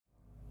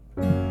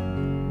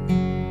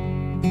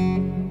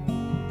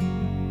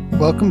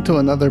Welcome to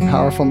another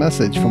powerful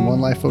message from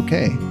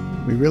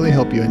OneLifeOK. We really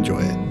hope you enjoy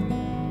it.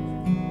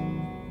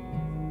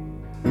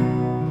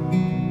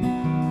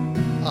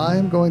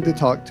 I'm going to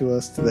talk to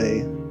us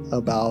today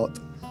about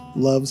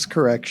love's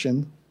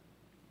correction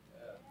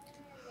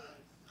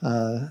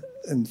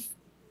and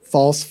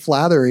false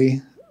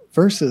flattery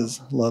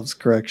versus love's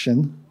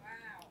correction.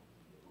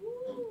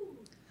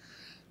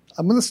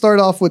 I'm going to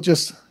start off with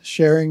just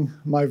sharing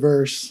my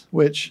verse,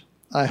 which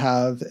I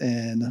have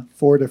in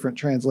 4 different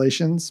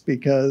translations,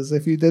 because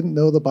if you didn't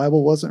know, the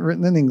Bible wasn't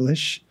written in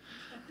English.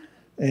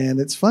 And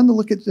it's fun to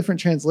look at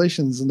different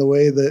translations and the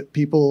way that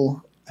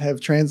people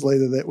have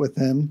translated it with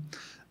him,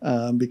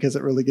 because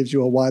it really gives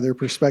you a wider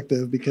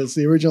perspective, because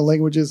the original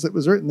languages it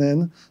was written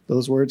in,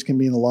 those words can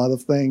mean a lot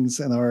of things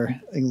in our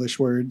English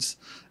words.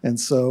 And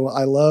so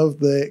I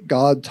love that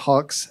God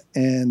talks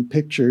in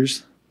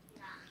pictures.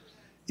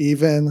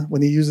 Even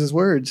when he uses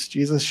words,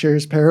 Jesus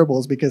shares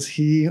parables because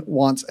he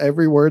wants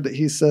every word that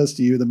he says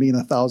to you to mean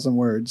 1,000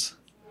 words.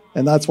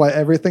 And that's why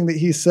everything that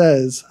he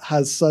says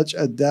has such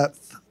a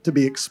depth to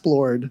be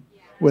explored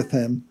with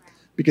him,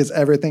 because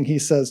everything he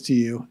says to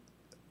you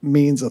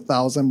means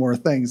 1,000 more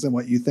things than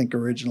what you think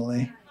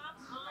originally.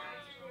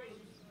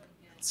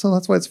 So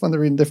that's why it's fun to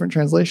read in different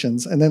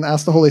translations and then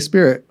ask the Holy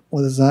Spirit,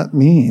 what does that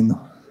mean?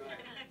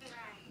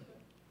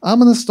 I'm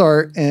going to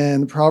start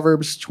in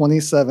Proverbs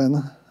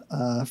 27,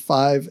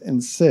 5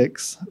 and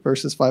 6,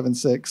 verses 5 and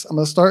 6. I'm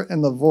going to start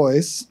in the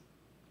voice.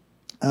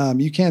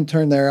 You can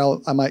turn there.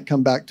 I might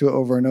come back to it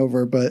over and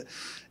over, but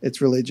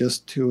it's really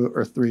just 2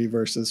 or 3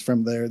 verses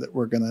from there that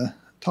we're going to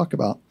talk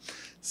about.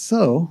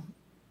 So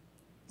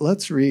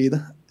let's read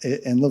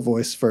it in the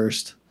voice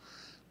first.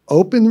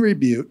 Open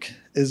rebuke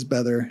is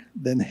better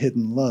than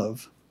hidden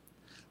love.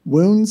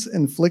 Wounds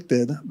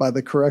inflicted by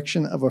the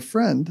correction of a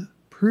friend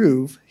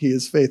prove he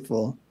is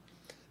faithful.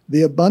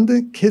 The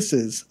abundant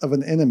kisses of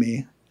an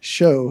enemy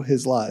show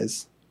his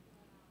lies.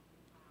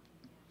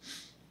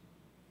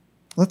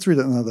 Let's read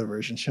it in another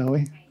version, shall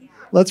we?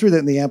 Let's read it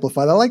in the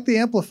Amplified. I like the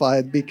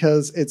Amplified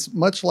because it's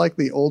much like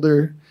the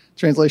older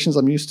translations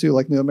I'm used to,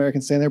 like New American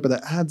Standard, but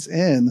it adds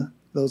in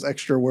those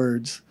extra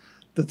words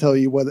to tell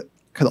you what it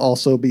could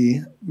also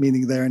be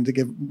meaning there and to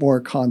give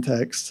more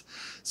context.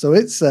 So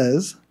it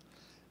says,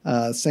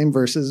 same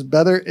verses,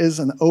 better is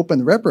an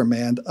open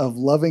reprimand of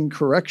loving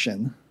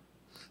correction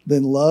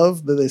than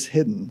love that is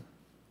hidden.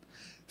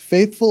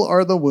 Faithful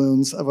are the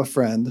wounds of a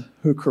friend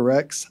who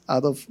corrects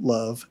out of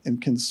love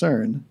and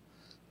concern,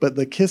 but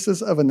the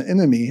kisses of an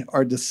enemy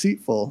are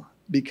deceitful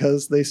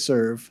because they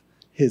serve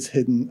his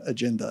hidden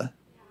agenda.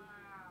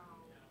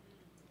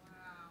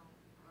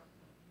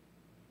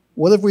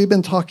 What have we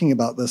been talking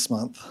about this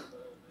month?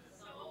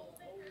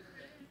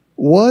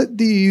 What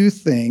do you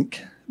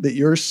think that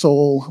your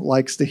soul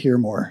likes to hear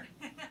more?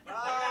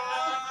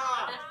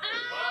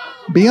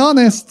 Be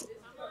honest.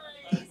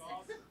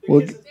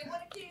 Well,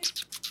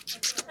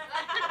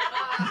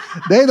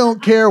 they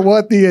don't care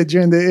what the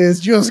agenda is.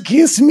 Just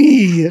kiss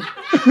me.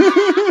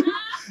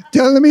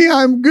 Telling me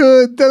I'm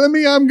good. Telling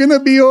me I'm going to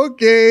be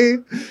okay.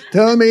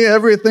 Telling me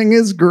everything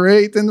is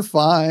great and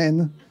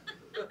fine.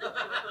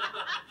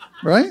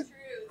 Right?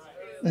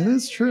 It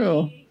is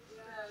true.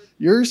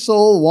 Your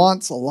soul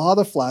wants a lot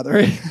of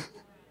flattery,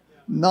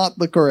 not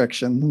the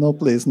correction. No,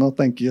 please. No,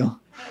 thank you.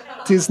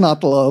 It is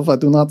not love. I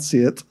do not see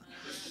it.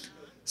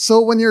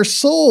 So when your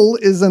soul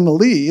is in the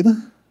lead,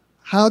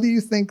 how do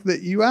you think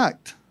that you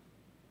act?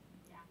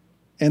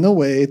 In a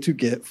way to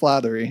get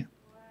flattery.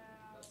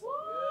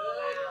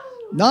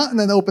 Not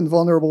in an open,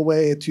 vulnerable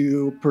way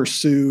to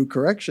pursue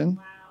correction.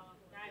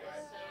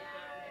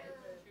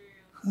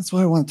 That's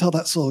why I want to tell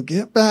that soul,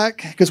 get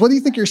back. Because what do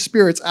you think your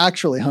spirit's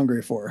actually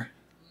hungry for?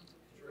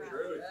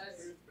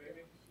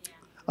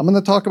 I'm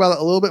going to talk about it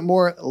a little bit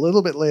more, a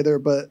little bit later,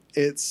 but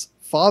it's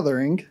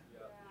fathering.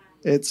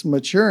 It's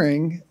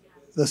maturing.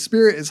 The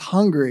spirit is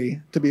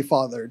hungry to be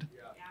fathered.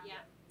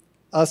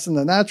 Us in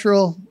the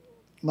natural,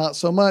 not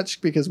so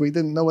much, because we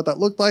didn't know what that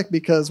looked like,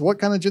 because what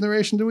kind of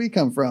generation do we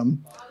come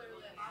from?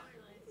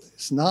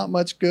 It's not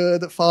much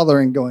good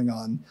fathering going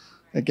on.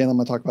 Again, I'm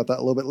going to talk about that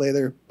a little bit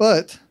later.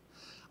 But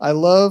I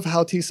love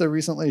how Tisa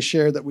recently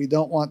shared that we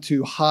don't want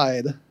to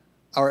hide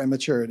our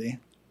immaturity.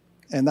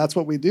 And that's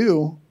what we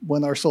do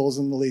when our soul's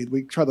in the lead.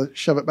 We try to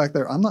shove it back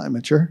there. I'm not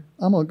immature.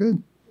 I'm all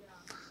good.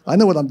 I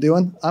know what I'm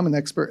doing. I'm an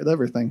expert at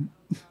everything.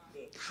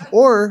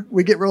 Or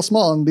we get real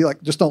small and be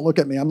like, just don't look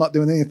at me. I'm not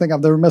doing anything.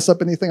 I've never messed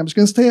up anything. I'm just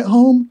going to stay at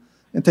home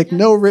and take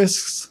no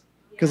risks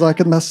because I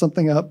could mess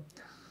something up.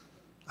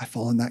 I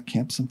fall in that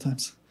camp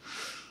sometimes.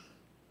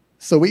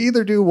 So we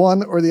either do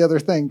one or the other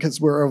thing because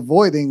we're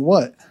avoiding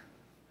what?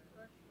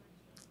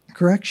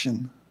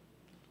 Correction.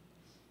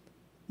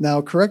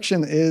 Now,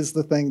 correction is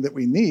the thing that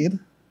we need.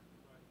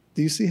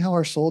 Do you see how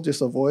our soul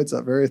just avoids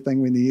that very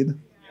thing we need?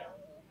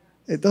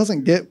 It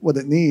doesn't get what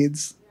it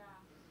needs.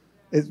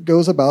 It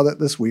goes about it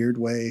this weird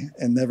way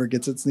and never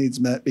gets its needs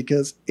met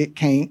because it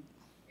can't.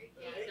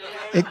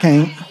 It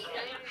can't.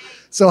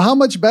 So how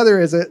much better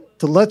is it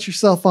to let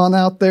yourself on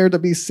out there to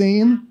be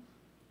seen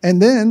and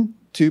then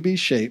to be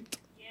shaped?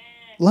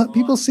 Let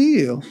people see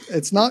you.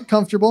 It's not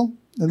comfortable.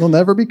 It'll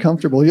never be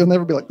comfortable. You'll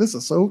never be like, this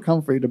is so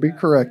comfy to be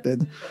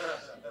corrected.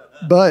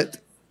 But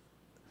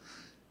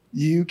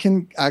you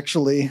can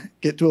actually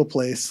get to a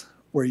place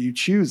where you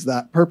choose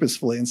that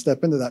purposefully and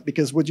step into that.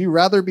 Because would you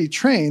rather be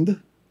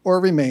trained or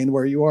remain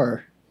where you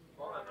are?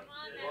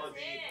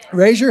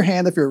 Raise your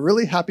hand if you're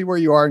really happy where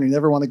you are and you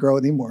never want to grow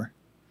anymore.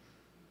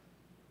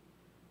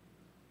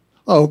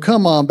 Oh,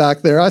 come on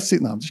back there. I see.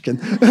 No, I'm just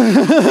kidding.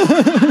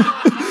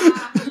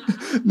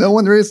 No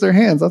one raised their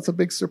hands. That's a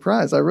big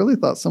surprise. I really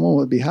thought someone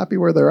would be happy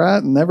where they're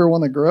at and never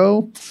want to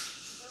grow.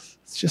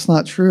 It's just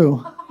not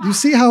true. You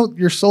see how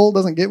your soul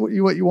doesn't get what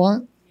you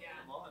want?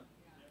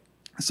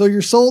 So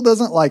your soul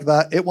doesn't like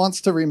that. It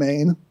wants to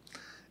remain.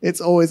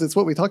 It's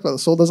what we talked about. The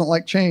soul doesn't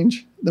like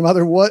change. No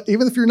matter what,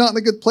 even if you're not in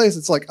a good place,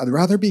 it's like, I'd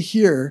rather be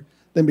here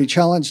than be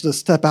challenged to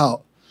step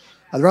out.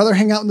 I'd rather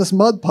hang out in this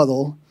mud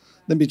puddle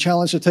than be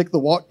challenged to take the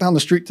walk down the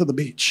street to the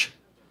beach.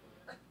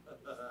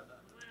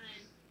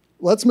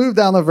 Let's move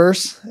down a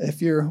verse.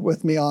 If you're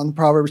with me on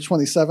Proverbs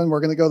 27,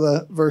 we're going to go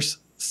to verse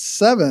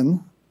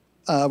 7.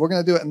 We're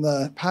going to do it in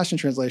the Passion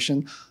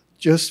Translation.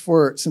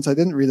 Since I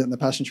didn't read it in the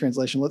Passion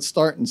Translation, let's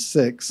start in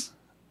 6,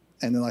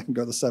 and then I can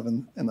go to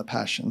 7 in the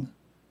Passion,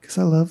 because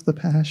I love the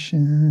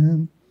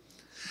Passion.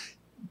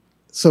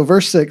 So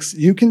verse 6,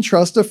 you can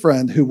trust a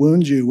friend who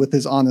wounds you with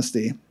his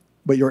honesty,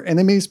 but your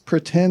enemy's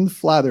pretend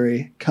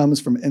flattery comes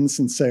from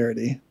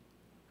insincerity.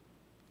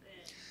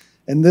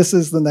 And this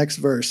is the next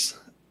verse.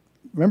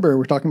 Remember,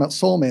 we're talking about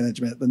soul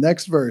management. The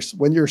next verse,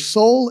 when your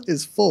soul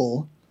is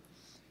full,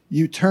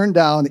 you turn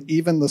down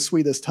even the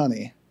sweetest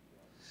honey.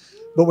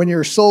 But when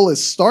your soul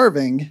is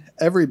starving,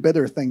 every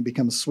bitter thing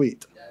becomes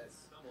sweet.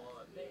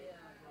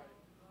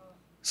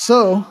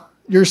 So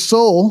your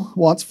soul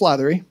wants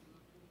flattery.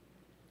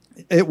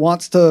 It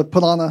wants to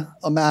put on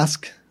a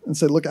mask and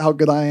say, look at how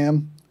good I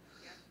am,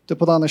 to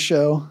put on a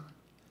show.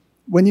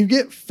 When you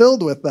get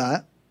filled with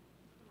that,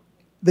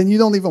 then you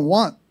don't even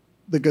want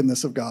the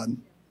goodness of God.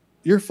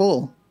 You're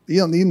full.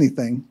 You don't need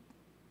anything.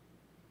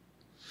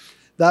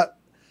 That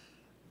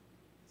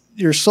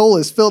your soul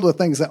is filled with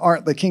things that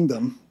aren't the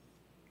kingdom.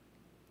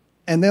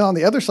 And then on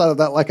the other side of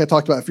that, like I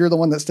talked about, if you're the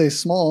one that stays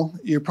small,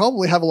 you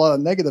probably have a lot of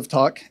negative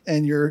talk,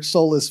 and your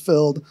soul is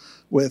filled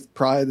with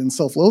pride and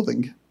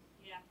self-loathing.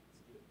 Yeah.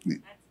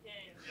 That's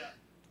good.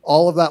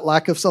 All of that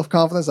lack of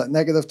self-confidence, that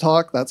negative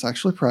talk, that's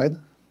actually pride.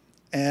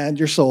 And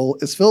your soul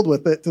is filled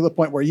with it to the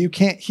point where you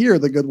can't hear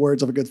the good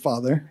words of a good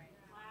father.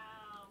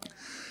 Wow.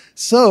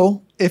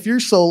 So if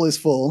your soul is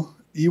full,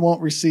 you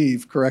won't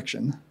receive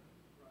correction.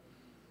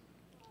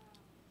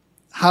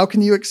 How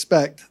can you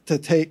expect to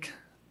take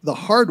the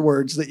hard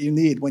words that you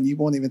need when you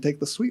won't even take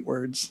the sweet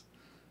words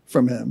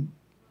from him?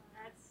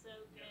 That's so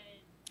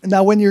good.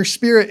 Now, when your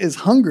spirit is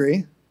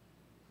hungry,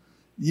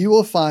 you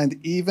will find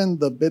even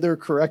the bitter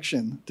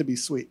correction to be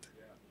sweet.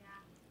 Yeah.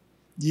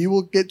 You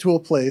will get to a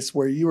place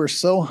where you are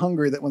so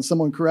hungry that when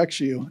someone corrects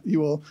you, you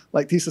will,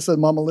 like Tisa said,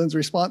 Mama Lynn's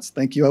response,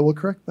 thank you, I will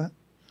correct that.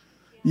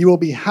 Yeah. You will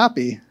be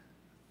happy.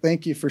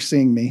 Thank you for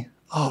seeing me.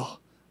 Oh,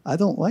 I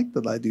don't like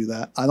that I do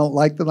that. I don't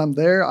like that I'm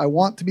there. I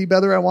want to be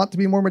better. I want to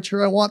be more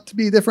mature. I want to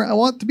be different. I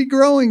want to be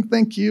growing.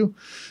 Thank you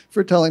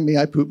for telling me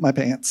I poop my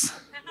pants.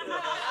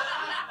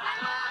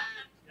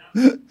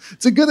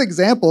 It's a good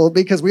example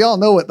because we all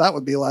know what that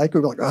would be like.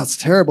 We're like, oh, it's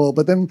terrible.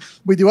 But then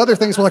we do other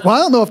things. We're like, well, I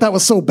don't know if that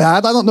was so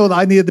bad. I don't know that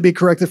I needed to be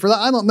corrected for that.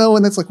 I don't know.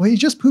 And it's like, well, you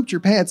just pooped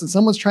your pants and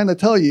someone's trying to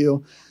tell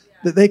you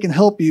that they can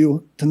help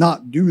you to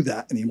not do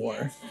that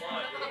anymore.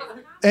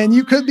 And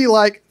you could be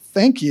like,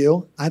 thank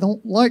you. I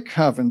don't like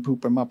having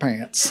poop in my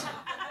pants.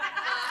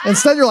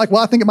 Instead, you're like,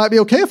 well, I think it might be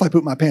okay if I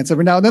poop my pants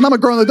every now and then. I'm a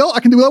grown adult. I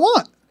can do what I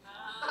want.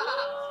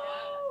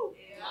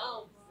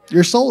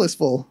 Your soul is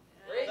full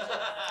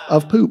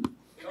of poop.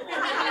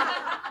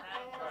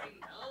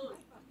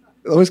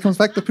 It always comes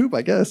back to poop,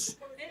 I guess.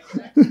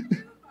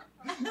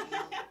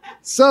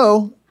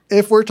 So,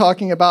 if we're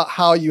talking about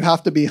how you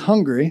have to be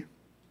hungry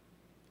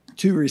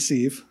to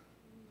receive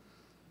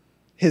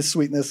his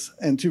sweetness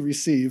and to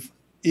receive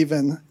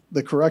even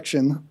the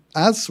correction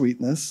as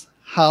sweetness,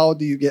 how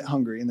do you get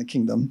hungry in the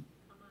kingdom?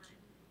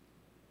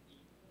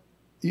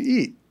 You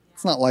eat.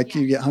 It's not like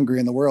you get hungry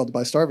in the world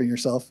by starving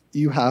yourself.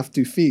 You have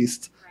to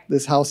feast.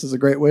 This house is a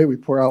great way. We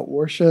pour out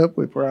worship.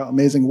 We pour out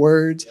amazing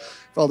words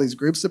for all these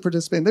groups that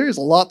participate. There's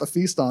a lot to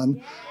feast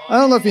on. I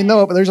don't know if you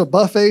know it, but there's a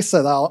buffet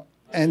set out.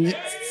 And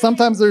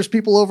sometimes there's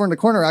people over in the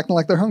corner acting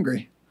like they're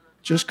hungry.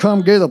 Just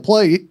come get a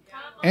plate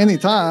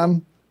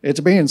anytime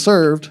it's being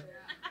served.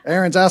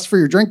 Aaron's asked for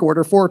your drink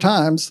order 4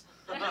 times.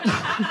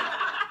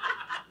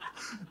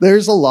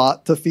 There's a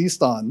lot to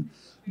feast on.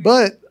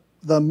 But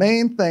the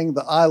main thing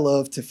that I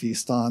love to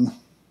feast on,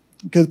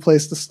 a good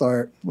place to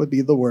start, would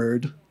be the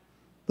Word,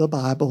 the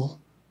Bible,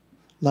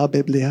 La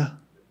Biblia.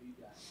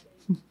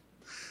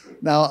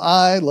 Now,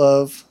 I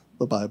love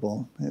the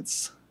Bible.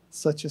 It's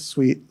such a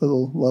sweet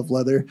little love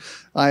letter.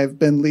 I've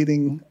been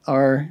leading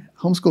our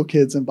homeschool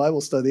kids in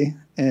Bible study,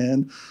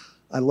 and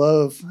I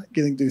love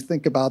getting to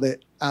think about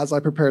it as I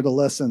prepare the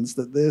lessons,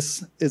 that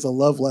this is a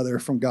love letter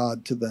from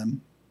God to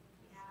them.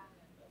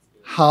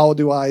 How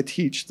do I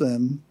teach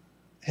them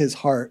his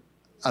heart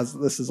as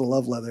this is a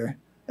love letter?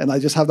 And I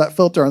just have that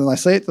filter on, and I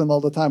say it to them all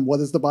the time.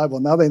 What is the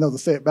Bible? Now they know to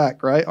say it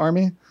back, right,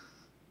 Army?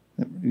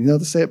 You know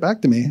to say it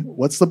back to me.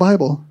 What's the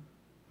Bible?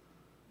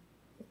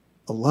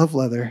 A love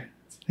letter.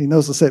 He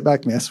knows to say it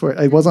back to me. I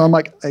swear. It wasn't on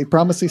mic. I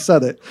promise he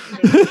said it.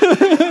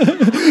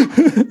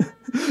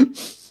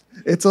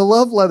 It's a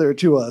love letter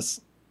to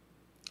us.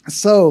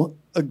 So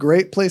a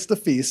great place to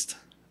feast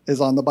is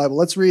on the Bible.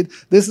 Let's read.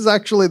 This is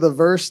actually the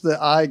verse that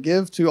I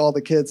give to all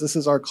the kids. This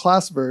is our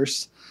class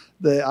verse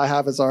that I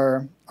have as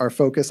our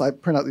focus. I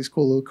print out these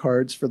cool little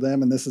cards for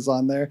them, and this is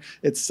on there.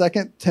 It's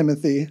 2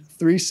 Timothy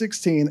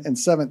 3:16 and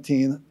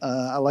 17.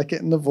 I like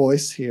it in the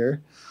voice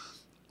here.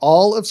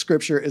 All of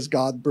Scripture is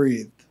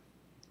God-breathed.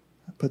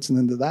 That puts an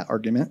end to that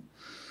argument.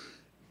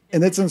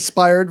 In its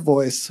inspired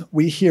voice,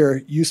 we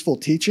hear useful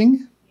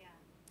teaching. Yeah.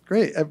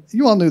 Great.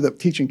 You all knew that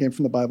teaching came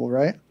from the Bible,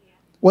 right? Yeah.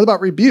 What about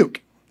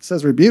rebuke? It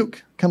says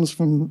rebuke comes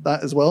from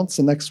that as well. It's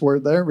the next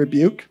word there,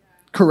 rebuke,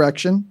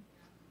 correction,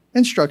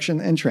 instruction,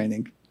 and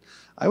training.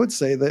 I would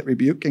say that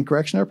rebuke and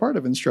correction are part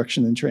of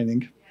instruction and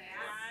training.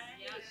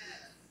 Yeah.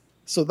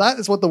 So that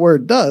is what the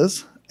word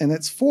does. And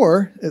it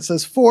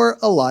says, for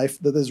a life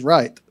that is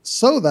right,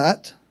 so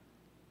that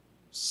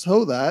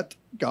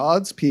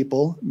God's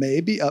people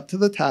may be up to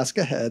the task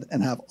ahead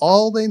and have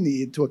all they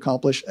need to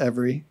accomplish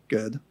every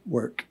good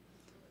work.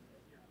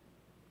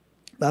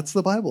 That's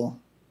the Bible.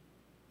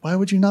 Why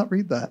would you not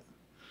read that?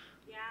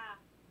 Yeah.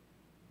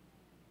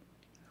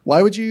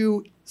 Why would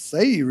you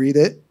say you read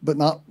it, but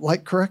not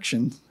like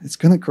correction? It's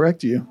going to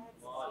correct you.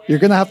 You're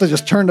going to have to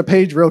just turn the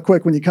page real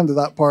quick when you come to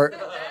that part.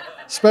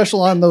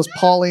 Especially on those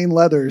Pauline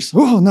letters.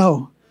 Oh,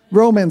 no.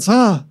 Romans,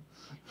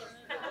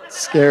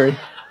 Scary.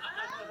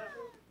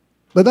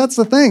 But that's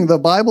the thing. The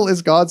Bible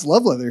is God's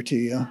love letter to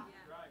you.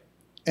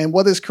 And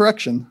what is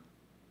correction?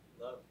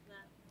 Love.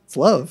 It's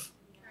love.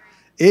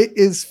 It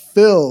is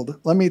filled.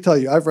 Let me tell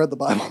you, I've read the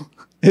Bible.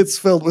 It's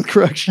filled with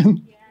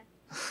correction.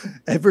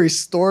 Every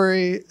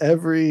story,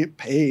 every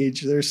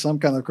page, there's some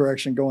kind of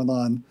correction going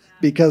on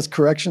because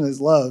correction is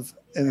love,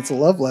 and it's a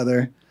love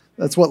letter.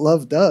 That's what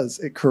love does.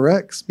 It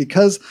corrects,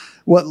 because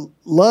what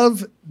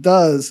love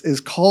does is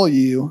call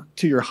you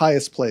to your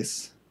highest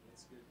place.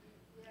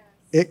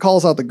 It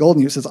calls out the gold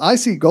in you. It says, I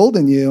see gold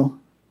in you.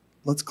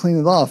 Let's clean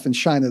it off and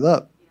shine it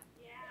up.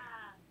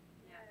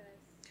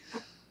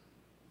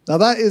 Now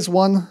that is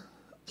one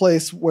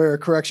place where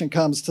correction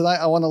comes. Tonight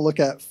I want to look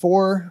at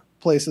 4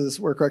 places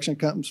where correction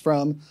comes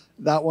from.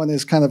 That one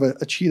is kind of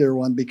a cheater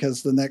one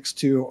because the next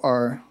 2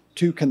 are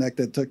too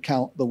connected to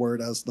count the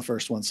word as the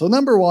first one. So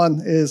number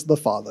 1 is the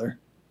Father.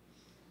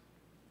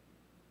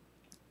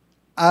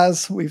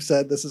 As we've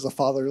said, this is a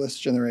fatherless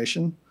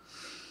generation.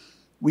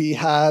 We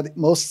had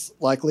most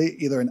likely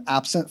either an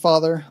absent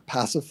father, a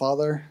passive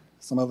father.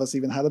 Some of us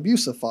even had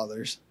abusive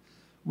fathers.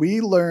 We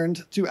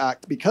learned to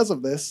act because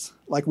of this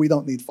like we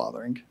don't need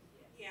fathering.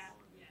 Yeah.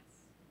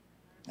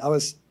 I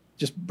was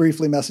just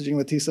briefly messaging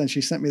with Tisa, and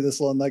she sent me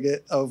this little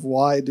nugget of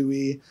why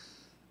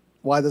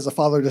does a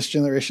fatherless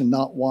generation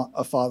not want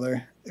a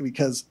father?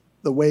 Because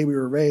the way we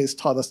were raised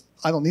taught us,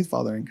 I don't need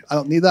fathering. I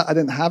don't need that. I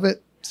didn't have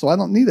it, so I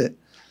don't need it.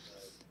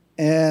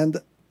 And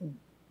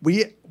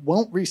we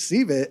won't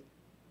receive it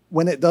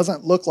when it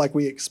doesn't look like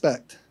we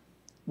expect,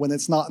 when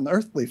it's not an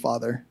earthly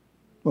father,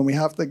 when we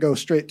have to go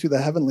straight to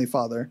the heavenly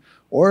Father,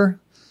 or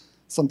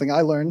something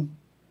I learned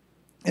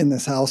in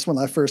this house when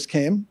I first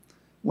came,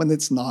 when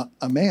it's not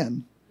a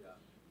man.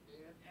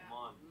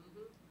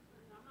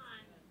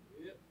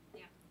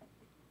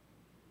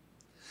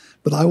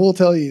 But I will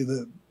tell you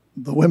that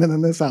the women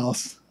in this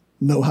house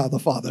know how to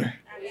father.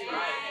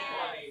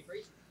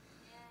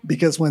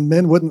 Because when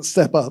men wouldn't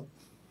step up,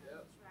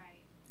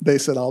 they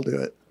said, I'll do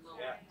it.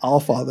 I'll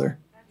father.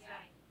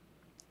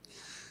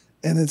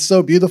 And it's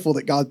so beautiful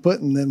that God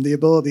put in them the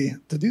ability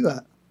to do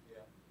that.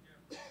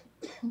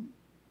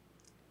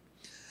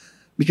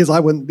 Because I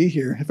wouldn't be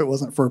here if it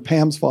wasn't for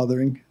Pam's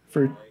fathering,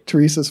 for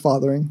Teresa's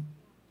fathering.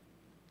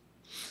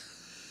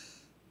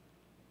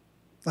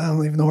 I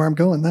don't even know where I'm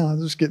going now.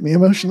 It's just getting me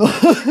emotional.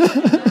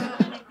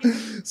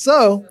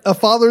 So, a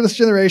fatherless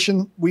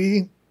generation,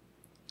 we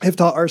have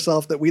taught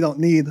ourselves that we don't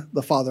need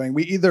the fathering.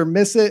 We either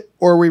miss it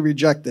or we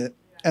reject it.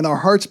 And our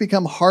hearts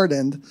become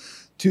hardened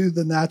to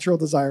the natural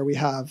desire we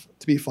have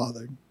to be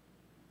fathered.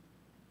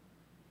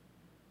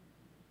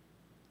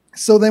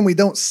 So then we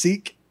don't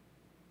seek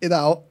it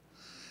out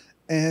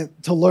and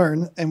to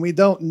learn, and we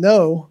don't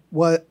know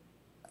what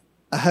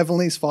a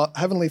heavenly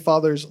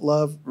Father's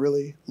love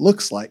really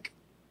looks like.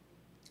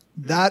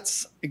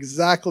 That's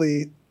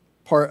exactly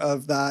part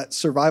of that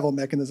survival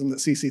mechanism that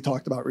Cece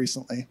talked about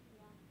recently.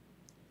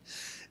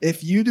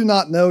 If you do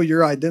not know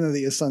your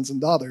identity as sons and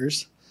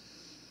daughters,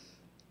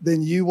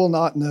 then you will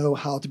not know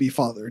how to be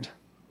fathered.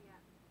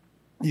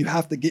 You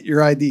have to get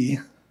your ID.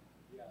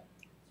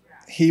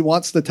 He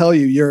wants to tell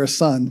you you're a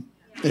son.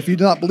 If you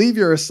do not believe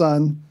you're a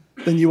son,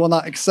 then you will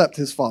not accept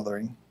his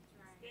fathering.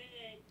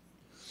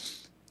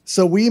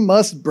 So we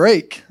must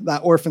break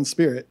that orphan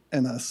spirit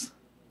in us.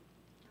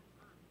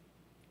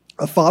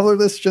 A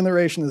fatherless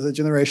generation is a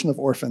generation of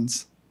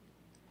orphans.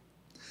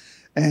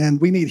 And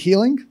we need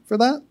healing for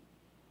that.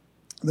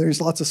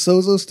 There's lots of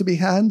sozos to be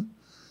had.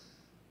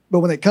 But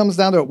when it comes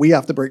down to it, we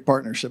have to break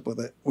partnership with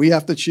it. We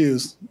have to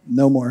choose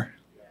no more.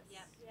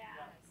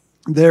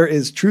 There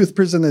is truth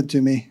presented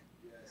to me.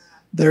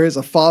 There is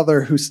a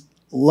Father who's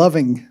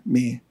loving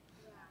me,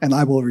 and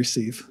I will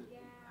receive.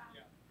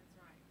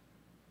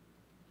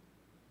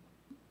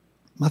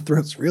 My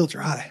throat's real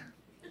dry.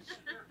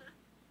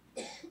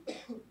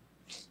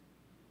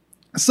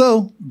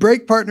 So,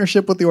 break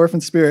partnership with the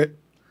orphan spirit.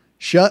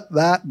 Shut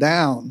that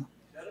down.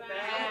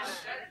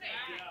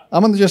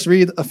 I'm going to just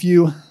read a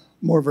few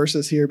more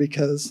verses here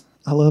because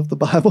I love the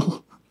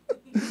Bible.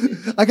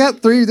 I got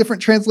 3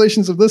 different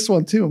translations of this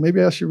one too.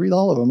 Maybe I should read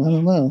all of them. I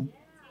don't know.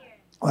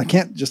 I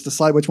can't just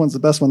decide which one's the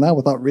best one now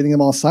without reading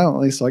them all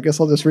silently, so I guess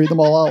I'll just read them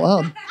all out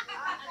loud.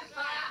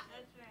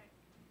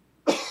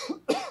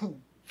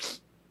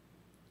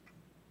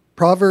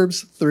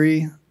 Proverbs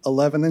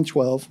 3:11 and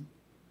 12.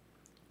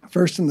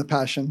 First in the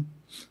Passion.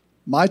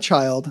 My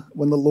child,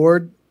 when the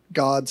Lord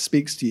God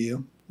speaks to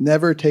you,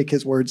 never take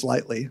his words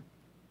lightly.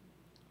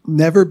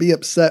 Never be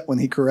upset when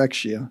he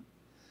corrects you.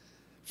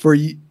 For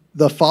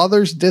the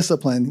Father's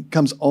discipline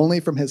comes only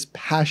from his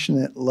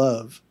passionate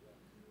love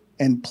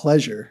and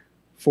pleasure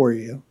for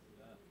you.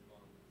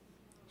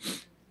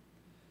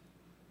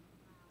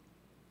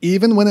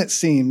 Even when it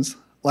seems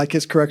like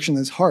his correction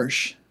is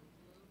harsh,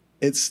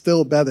 it's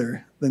still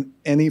better than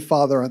any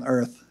father on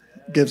earth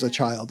gives a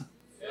child.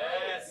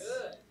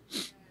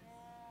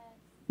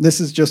 This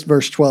is just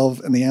verse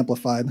 12 in the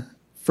Amplified.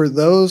 For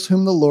those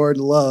whom the Lord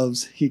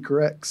loves, he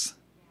corrects.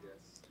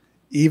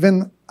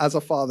 Even as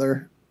a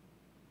father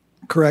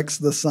corrects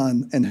the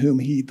son in whom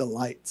he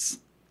delights.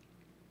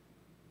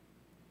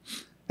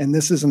 And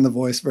this is in the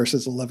Voice,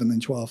 verses 11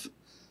 and 12.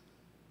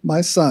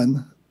 My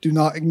son, do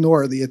not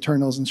ignore the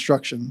Eternal's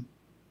instruction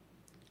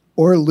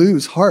or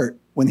lose heart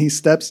when he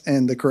steps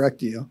in to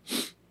correct you.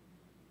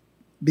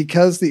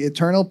 Because the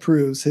Eternal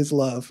proves his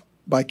love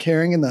by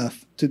caring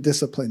enough to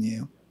discipline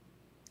you,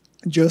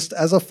 just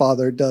as a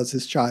father does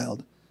his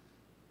child,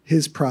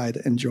 his pride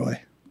and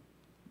joy.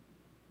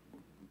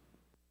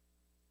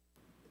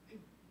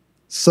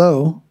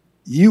 So,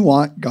 you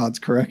want God's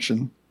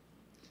correction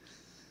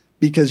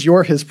because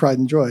you're his pride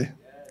and joy.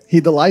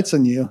 He delights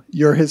in you.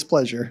 You're his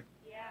pleasure.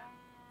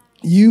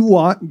 You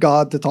want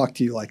God to talk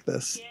to you like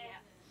this.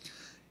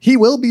 He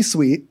will be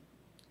sweet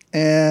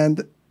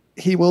and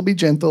he will be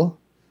gentle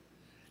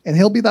and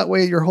he'll be that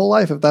way your whole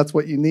life if that's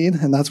what you need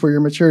and that's where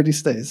your maturity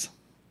stays.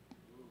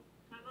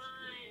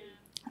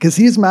 Because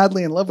he's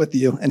madly in love with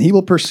you and he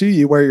will pursue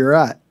you where you're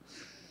at.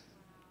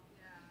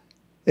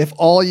 If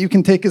all you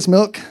can take is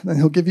milk, then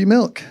he'll give you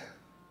milk.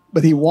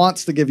 But he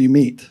wants to give you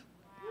meat.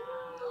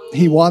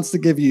 He wants to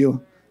give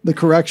you the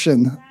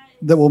correction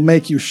that will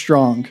make you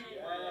strong.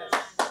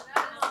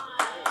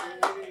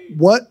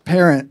 What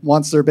parent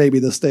wants their baby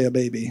to stay a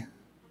baby?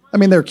 I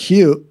mean, they're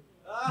cute,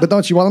 but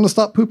don't you want them to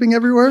stop pooping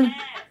everywhere?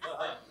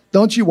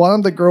 Don't you want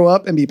them to grow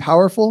up and be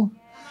powerful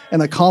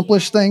and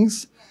accomplish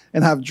things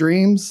and have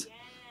dreams?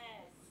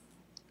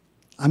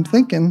 I'm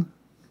thinking.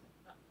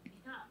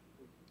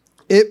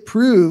 It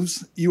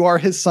proves you are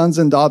his sons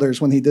and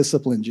daughters when he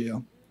disciplines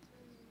you.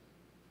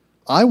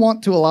 I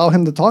want to allow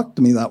him to talk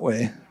to me that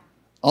way.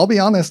 I'll be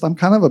honest, I'm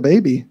kind of a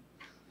baby.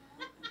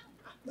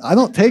 I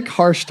don't take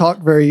harsh talk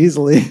very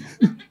easily.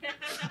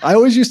 I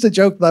always used to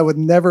joke that I would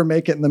never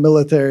make it in the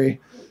military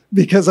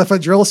because if a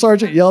drill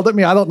sergeant yelled at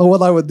me, I don't know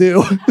what I would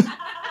do.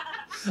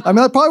 I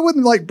mean, I probably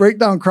wouldn't break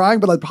down crying,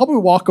 but I'd probably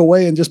walk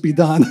away and just be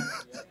done.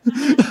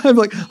 I'm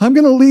like, I'm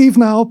going to leave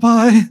now.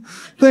 Bye.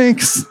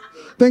 Thanks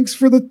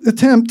for the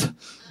attempt.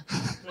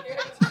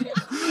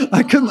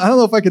 I don't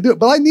know if I could do it,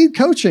 but I need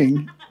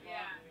coaching.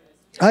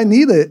 I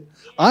need it.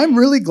 I'm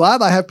really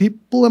glad I have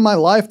people in my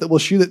life that will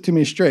shoot it to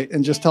me straight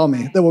and just tell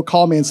me, that will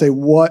call me and say,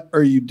 what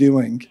are you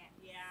doing?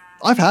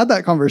 I've had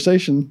that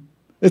conversation.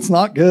 It's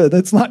not good.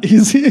 It's not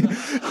easy.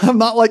 I'm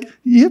not like,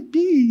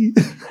 yippee.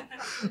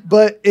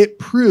 But it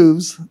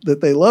proves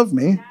that they love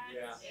me.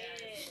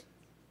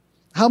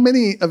 How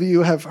many of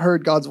you have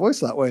heard God's voice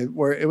that way,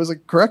 where it was a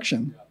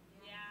correction?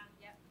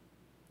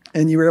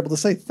 And you were able to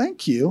say,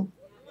 thank you.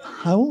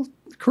 I will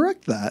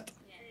correct that.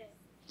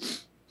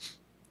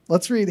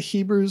 Let's read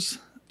Hebrews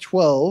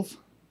 12,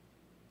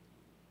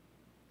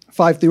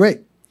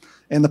 5-8,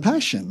 in the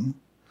Passion.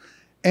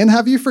 And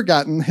have you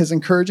forgotten his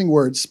encouraging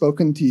words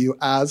spoken to you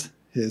as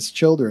his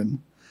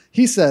children?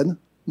 He said,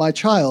 my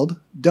child,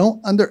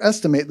 don't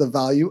underestimate the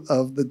value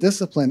of the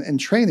discipline and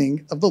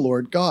training of the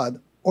Lord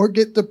God, or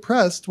get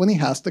depressed when he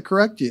has to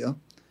correct you.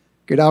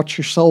 Get out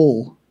your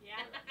soul.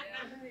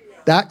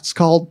 That's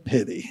called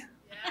pity.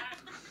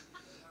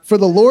 For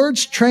the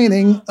Lord's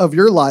training of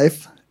your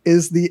life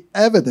is the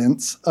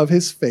evidence of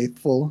his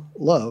faithful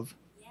love.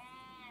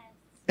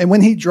 And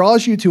when he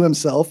draws you to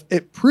himself,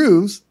 it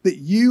proves that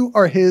you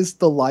are his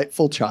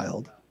delightful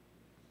child.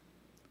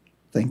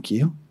 Thank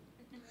you.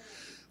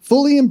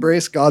 Fully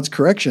embrace God's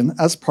correction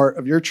as part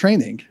of your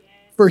training,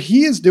 for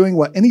he is doing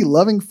what any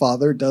loving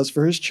father does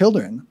for his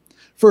children.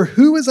 For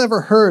who has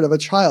ever heard of a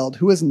child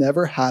who has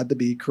never had to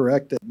be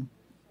corrected?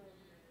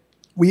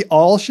 We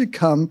all should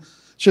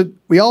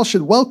We all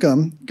should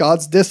welcome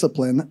God's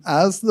discipline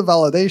as the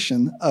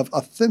validation of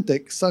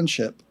authentic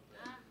sonship,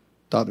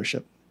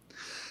 daughtership.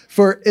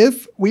 For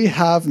if we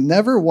have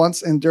never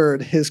once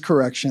endured his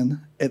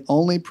correction, it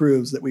only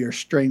proves that we are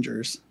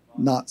strangers,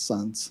 not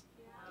sons.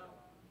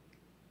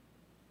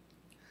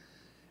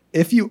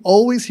 If you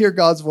always hear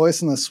God's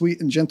voice in a sweet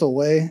and gentle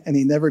way and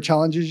he never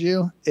challenges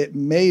you, it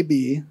may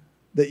be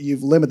that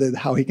you've limited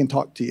how he can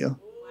talk to you.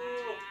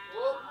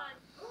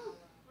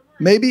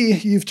 Maybe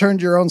you've turned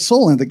your own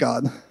soul into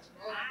God.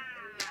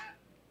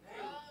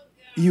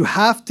 You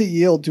have to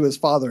yield to his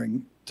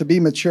fathering to be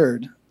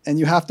matured, and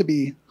you have to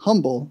be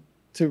humble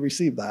to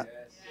receive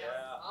that.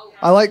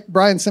 I like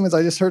Brian Simmons.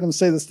 I just heard him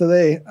say this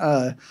today.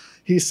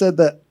 He said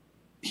that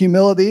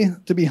humility,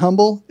 to be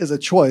humble, is a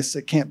choice.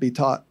 It can't be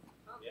taught.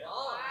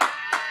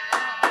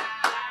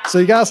 So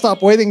you got to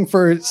stop waiting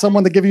for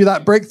someone to give you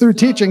that breakthrough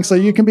teaching so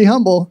you can be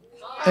humble,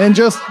 and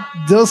just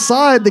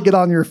decide to get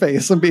on your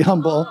face and be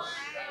humble.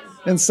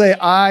 And say,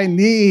 I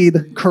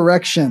need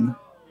correction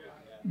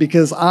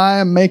because I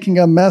am making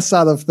a mess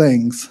out of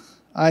things.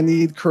 I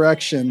need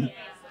correction.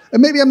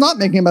 And maybe I'm not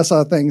making a mess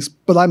out of things,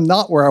 but I'm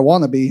not where I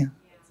want to be.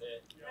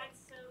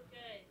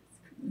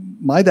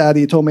 My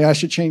daddy told me I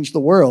should change the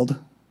world.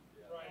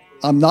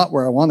 I'm not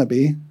where I want to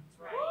be.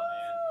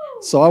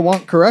 So I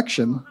want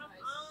correction.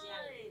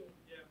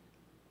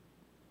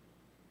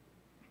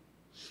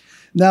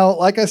 Now,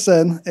 like I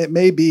said, it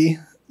may be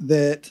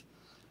that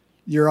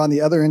you're on the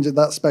other end of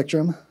that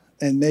spectrum.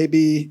 And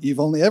maybe you've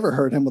only ever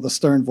heard him with a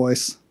stern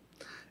voice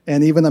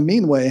and even a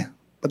mean way.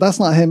 But that's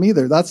not him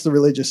either. That's the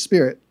religious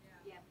spirit.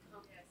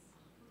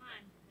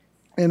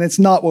 And it's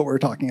not what we're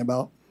talking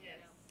about.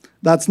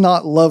 That's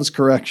not love's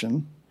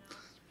correction.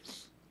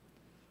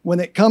 When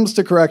it comes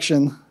to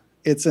correction,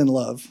 it's in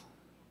love.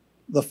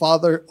 The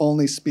Father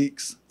only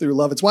speaks through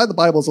love. It's why the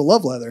Bible is a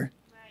love letter.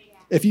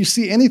 If you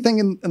see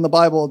anything in the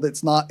Bible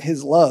that's not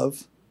his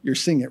love, you're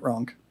seeing it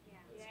wrong.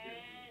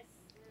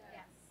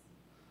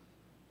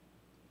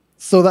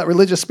 So that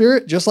religious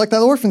spirit, just like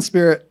that orphan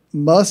spirit,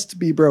 must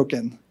be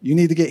broken. You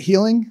need to get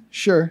healing,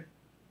 sure,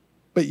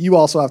 but you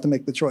also have to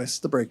make the choice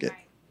to break it.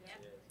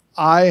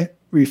 I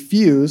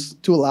refuse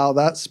to allow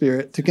that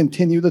spirit to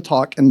continue to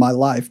talk in my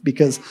life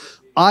because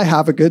I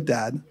have a good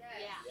dad.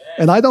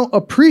 And I don't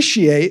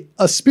appreciate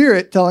a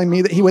spirit telling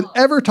me that he would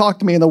ever talk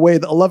to me in a way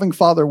that a loving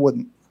father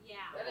wouldn't.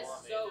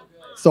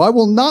 So I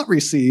will not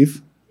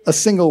receive a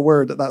single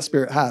word that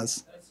spirit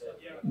has.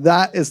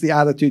 That is the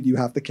attitude you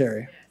have to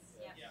carry.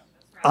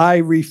 I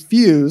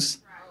refuse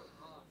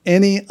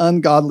any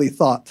ungodly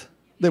thought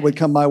that would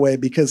come my way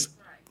because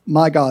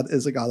my God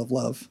is a God of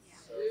love.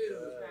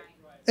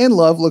 And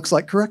love looks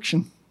like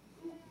correction.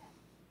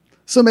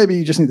 So maybe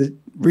you just need to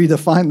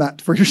redefine that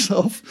for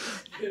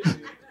yourself.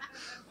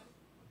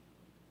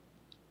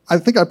 I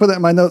think I put it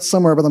in my notes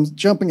somewhere, but I'm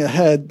jumping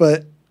ahead.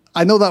 But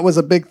I know that was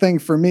a big thing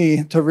for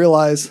me to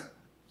realize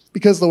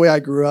because of the way I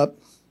grew up.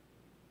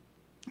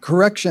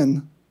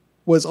 Correction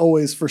was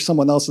always for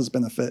someone else's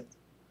benefit.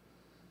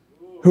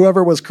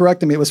 Whoever was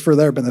correcting me, it was for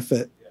their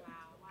benefit.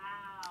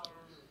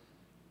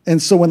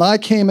 And so when I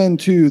came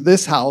into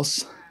this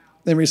house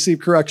and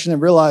received correction and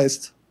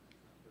realized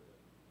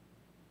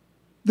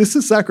this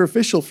is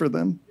sacrificial for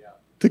them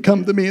to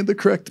come to me and to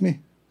correct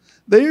me.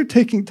 They are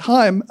taking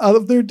time out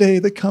of their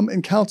day to come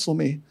and counsel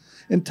me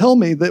and tell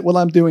me that what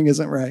I'm doing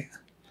isn't right.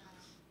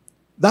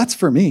 That's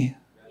for me.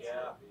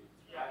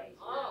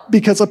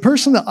 Because a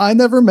person that I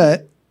never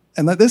met,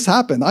 and that this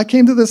happened, I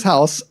came to this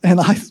house and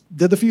I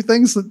did a few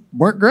things that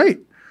weren't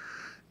great.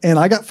 And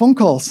I got phone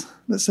calls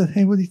that said,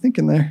 hey, what are you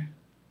thinking there?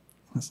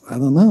 I said, I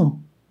don't know.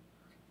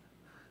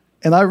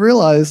 And I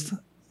realized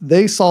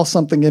they saw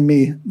something in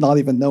me, not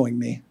even knowing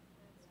me.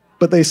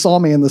 But they saw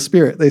me in the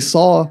spirit. They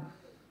saw,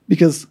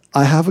 because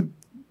I have a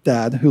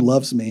dad who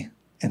loves me,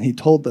 and he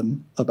told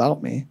them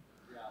about me.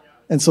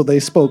 And so they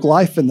spoke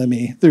life into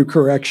me through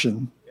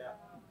correction.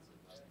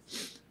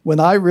 When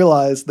I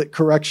realized that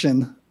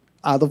correction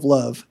out of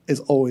love is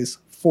always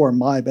for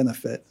my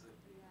benefit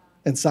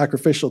and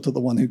sacrificial to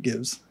the one who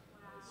gives.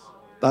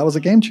 That was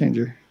a game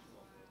changer.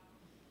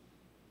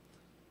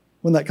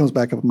 When that comes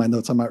back up in my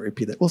notes, I might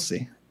repeat it. We'll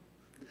see.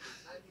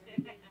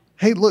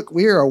 Hey, look,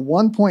 we are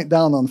 1 point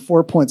down on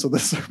 4 points of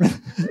this sermon.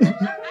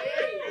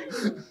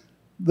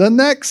 The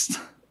next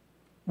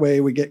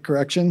way we get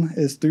correction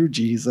is through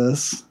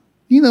Jesus.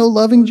 You know,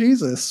 loving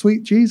Jesus,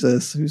 sweet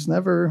Jesus, who's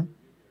never,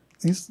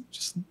 he's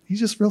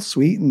just real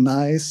sweet and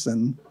nice.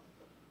 And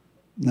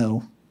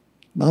no,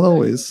 not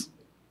always.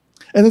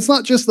 And it's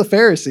not just the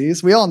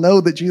Pharisees. We all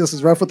know that Jesus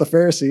is rough with the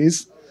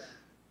Pharisees.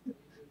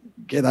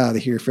 Get out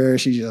of here,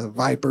 Pharisees, you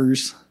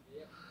vipers.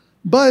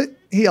 But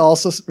he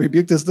also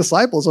rebuked his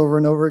disciples over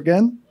and over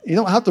again. You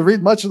don't have to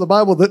read much of the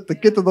Bible to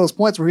get to those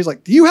points where he's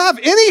like, do you have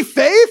any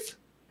faith?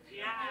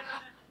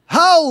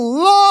 How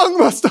long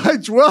must I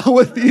dwell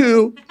with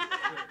you?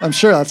 I'm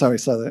sure that's how he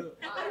said it.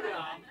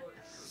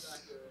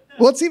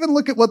 Well, let's even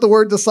look at what the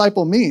word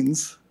disciple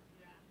means.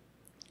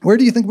 Where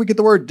do you think we get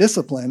the word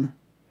discipline?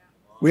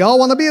 We all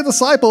want to be a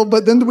disciple,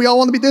 but then do we all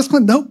want to be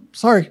disciplined? Nope,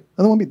 sorry,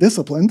 I don't want to be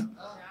disciplined.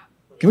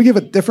 Can we give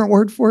a different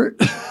word for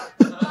it?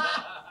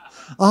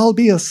 I'll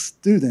be a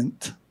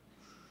student.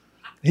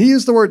 He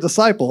used the word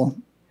disciple.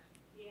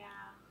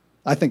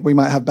 I think we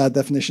might have bad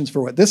definitions for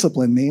what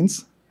discipline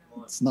means.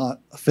 It's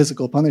not a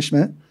physical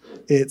punishment.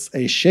 It's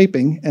a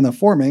shaping and a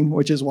forming,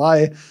 which is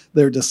why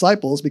they're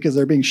disciples, because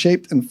they're being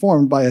shaped and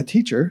formed by a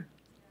teacher.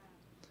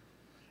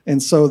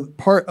 And so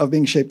part of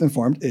being shaped and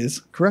formed is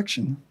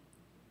correction.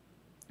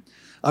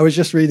 I was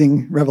just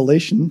reading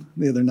Revelation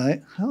the other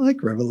night. I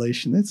like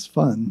Revelation. It's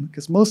fun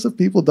because most of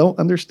people don't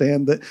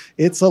understand that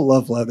it's a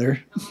love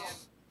letter.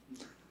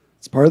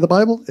 It's part of the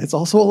Bible. It's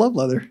also a love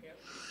letter.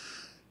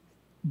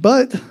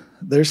 But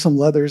there's some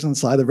letters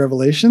inside of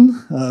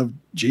Revelation of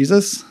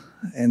Jesus,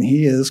 and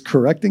he is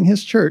correcting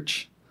his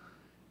church.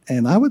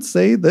 And I would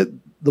say that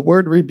the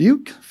word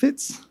rebuke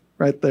fits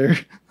right there.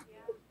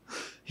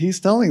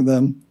 He's telling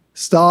them,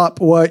 stop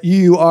what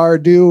you are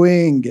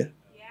doing.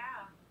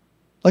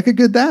 Like a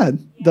good dad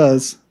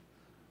does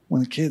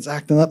when a kid's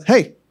acting up.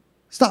 Hey,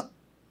 stop.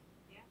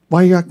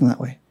 Why are you acting that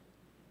way?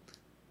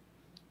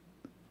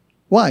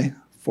 Why?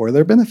 For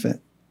their benefit.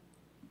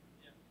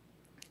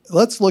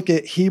 Let's look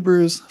at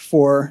Hebrews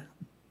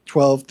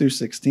 4:12 through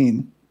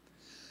 16.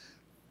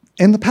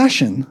 In the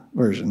Passion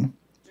version.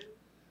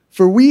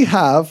 For we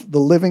have the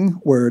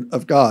living word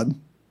of God.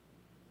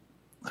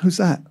 Who's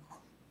that?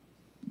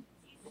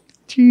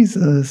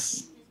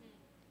 Jesus.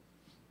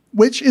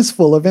 Which is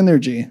full of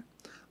energy.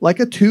 Like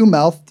a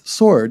two-mouthed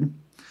sword,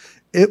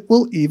 it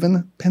will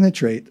even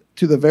penetrate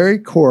to the very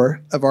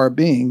core of our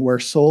being where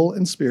soul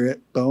and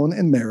spirit, bone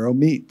and marrow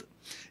meet.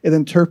 It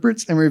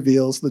interprets and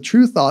reveals the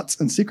true thoughts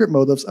and secret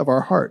motives of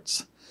our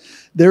hearts.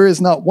 There is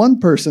not one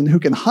person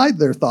who can hide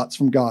their thoughts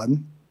from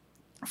God,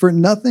 for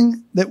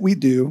nothing that we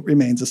do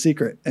remains a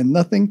secret, and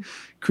nothing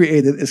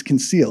created is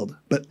concealed,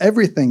 but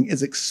everything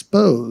is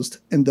exposed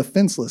and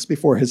defenseless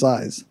before his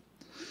eyes,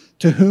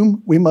 to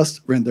whom we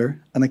must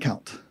render an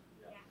account.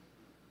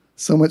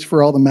 So much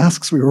for all the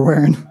masks we were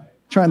wearing,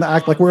 trying to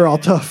act like we're all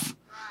tough.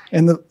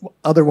 And the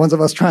other ones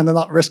of us trying to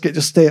not risk it,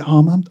 just stay at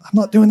home. I'm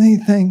not doing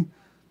anything.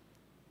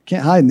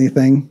 Can't hide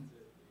anything.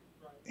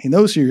 He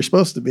knows who you're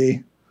supposed to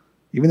be.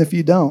 Even if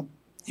you don't,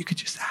 you could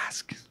just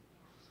ask.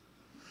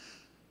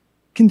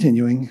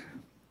 Continuing.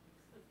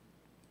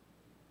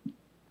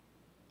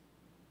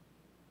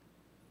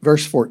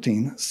 Verse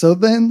 14. So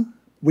then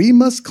we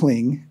must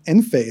cling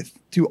in faith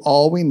to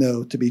all we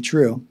know to be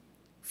true.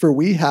 For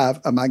we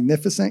have a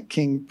magnificent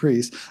king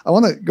priest. I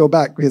want to go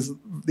back because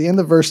the end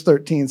of verse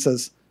 13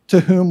 says, to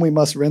whom we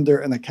must render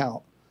an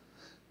account.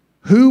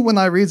 Who, when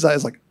I read that,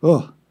 is like,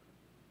 oh,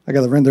 I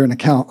got to render an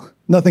account.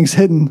 Nothing's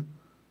hidden.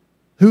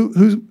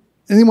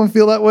 Anyone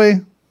feel that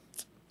way?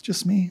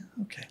 Just me?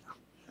 Okay.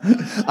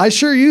 I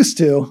sure used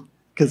to,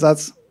 because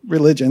that's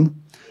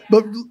religion.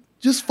 But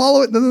just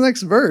follow it to the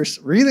next verse.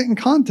 Read it in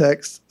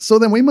context. So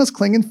then we must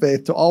cling in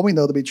faith to all we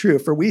know to be true.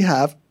 For we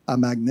have a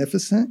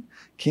magnificent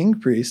King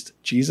priest,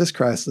 Jesus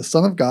Christ, the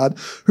Son of God,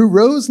 who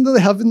rose into the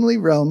heavenly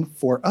realm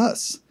for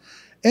us,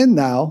 and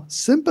now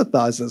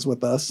sympathizes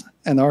with us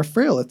and our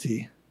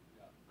frailty.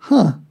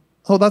 Oh,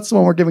 that's the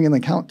one we're giving an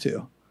account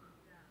to.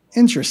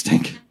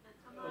 Interesting.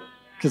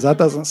 Because that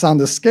doesn't sound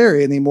as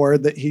scary anymore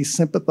that he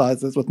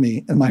sympathizes with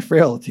me and my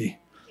frailty.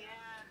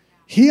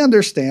 He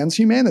understands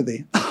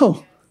humanity.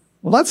 Oh,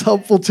 well, that's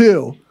helpful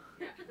too.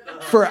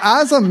 For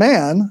as a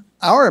man,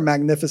 our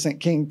magnificent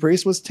king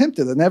priest was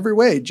tempted in every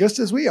way, just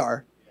as we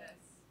are.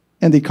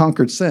 And he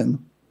conquered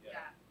sin.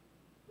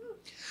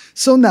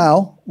 So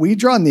now we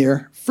draw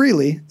near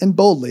freely and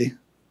boldly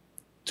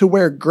to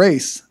where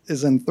grace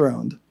is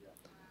enthroned.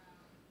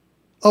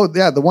 Oh,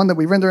 yeah, the one that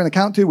we render an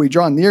account to, we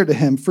draw near to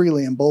him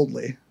freely and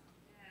boldly.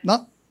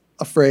 Not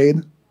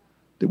afraid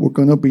that we're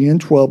going to be in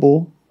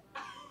trouble,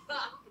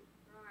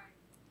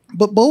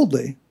 but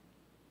boldly.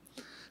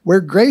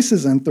 Where grace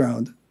is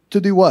enthroned.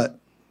 To do what?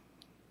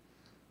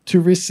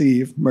 To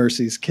receive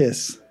mercy's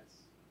kiss.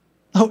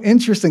 Oh,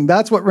 interesting.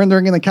 That's what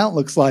rendering an account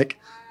looks like.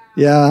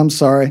 Yeah, I'm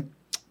sorry.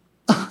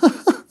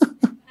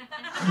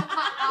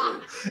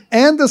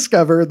 And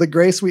discover the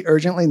grace we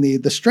urgently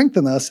need to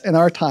strengthen us in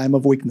our time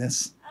of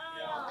weakness.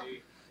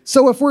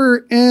 So if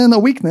we're in a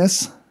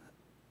weakness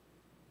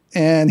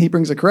and he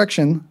brings a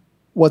correction,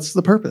 what's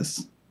the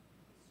purpose?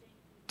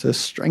 To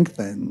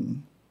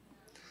strengthen.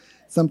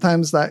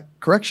 Sometimes that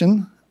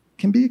correction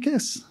can be a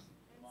kiss.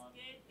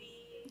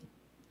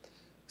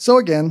 So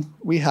again,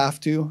 we have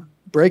to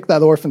break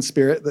that orphan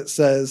spirit that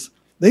says,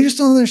 they just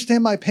don't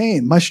understand my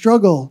pain, my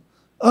struggle.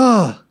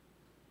 It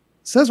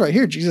says right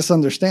here, Jesus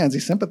understands. He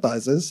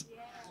sympathizes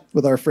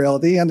with our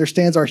frailty. He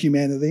understands our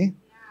humanity.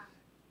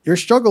 Your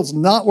struggle's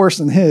not worse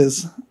than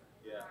his.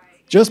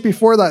 Just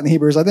before that in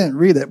Hebrews, I didn't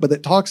read it, but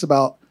it talks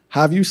about,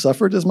 have you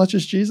suffered as much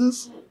as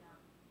Jesus?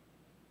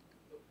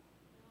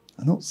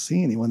 I don't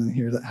see anyone in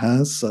here that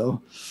has,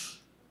 so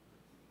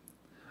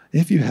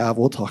if you have,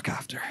 we'll talk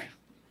after.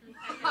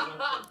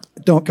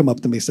 Don't come up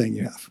to me saying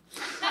you have.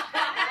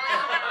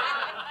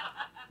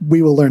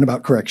 We will learn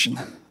about correction.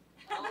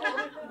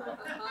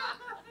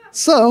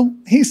 So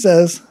he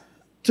says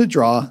to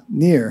draw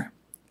near.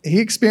 He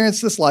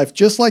experienced this life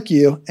just like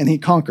you, and he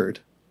conquered.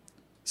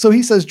 So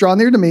he says, draw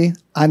near to me.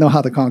 I know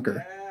how to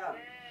conquer.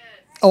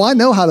 Oh, I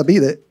know how to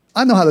beat it.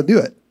 I know how to do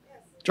it.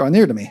 Draw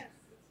near to me.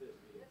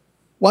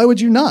 Why would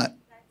you not?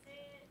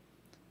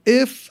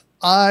 If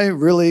I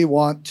really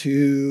want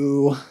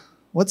to,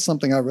 what's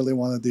something I really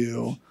want to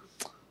do?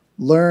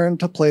 Learn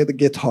to play the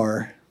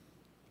guitar.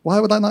 Why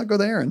would I not go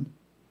to Aaron?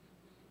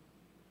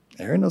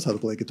 Aaron knows how to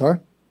play guitar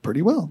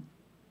pretty well.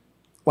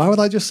 Why would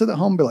I just sit at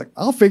home and be like,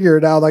 I'll figure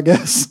it out, I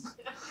guess?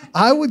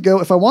 I would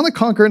go, if I want to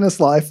conquer in this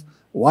life,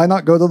 why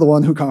not go to the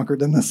one who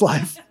conquered in this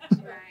life?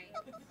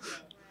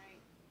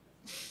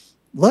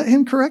 Let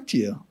him correct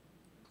you.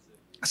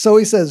 So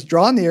he says,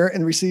 draw near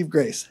and receive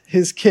grace.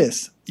 His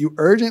kiss. You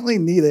urgently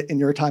need it in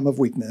your time of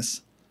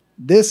weakness.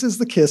 This is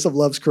the kiss of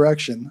love's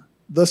correction.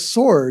 The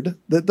sword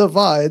that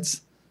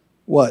divides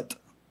what?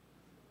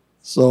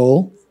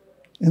 Soul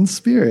and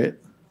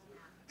spirit.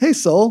 Hey,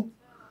 soul,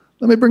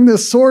 let me bring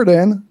this sword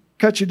in,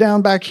 cut you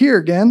down back here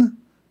again,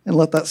 and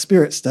let that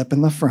spirit step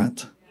in the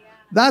front.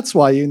 That's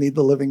why you need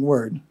the living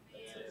word.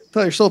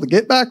 Tell your soul to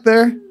get back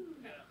there,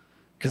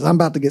 because I'm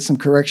about to get some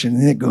correction,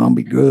 and it's going to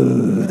be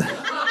good.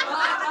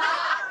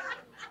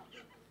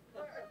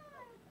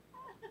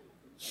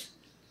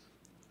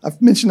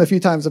 I've mentioned a few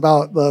times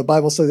about the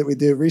Bible study that we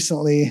do.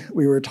 Recently,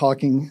 we were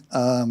talking,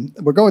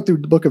 we're going through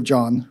the book of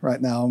John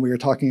right now, and we were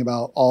talking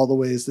about all the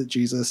ways that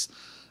Jesus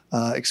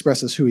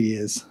expresses who he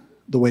is,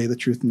 the way, the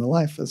truth, and the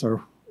life, as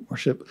our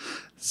worship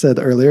said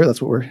earlier.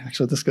 That's what we're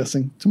actually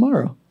discussing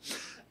tomorrow.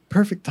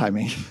 Perfect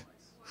timing.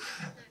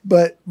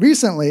 But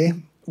recently,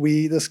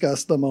 we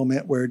discussed the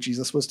moment where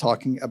Jesus was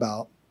talking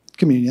about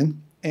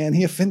communion, and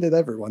he offended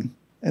everyone.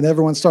 And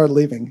everyone started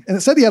leaving. And it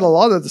said he had a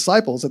lot of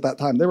disciples at that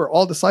time. They were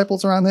all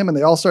disciples around him, and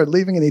they all started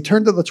leaving. And he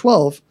turned to the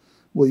 12,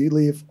 will you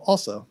leave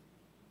also?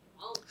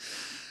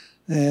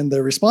 And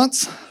their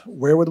response,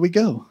 where would we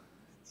go?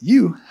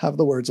 You have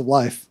the words of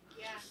life.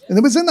 Yeah. And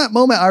it was in that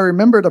moment I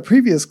remembered a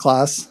previous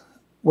class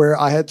where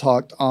I had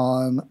talked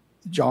on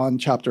John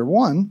chapter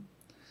 1,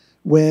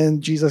 when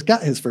Jesus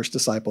got his first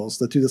disciples.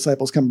 The 2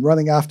 disciples come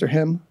running after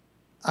him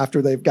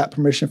after they've got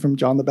permission from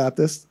John the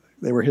Baptist.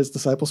 They were his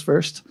disciples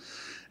first.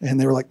 And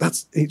they were like,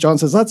 John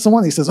says, that's the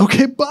one. He says,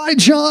 okay, bye,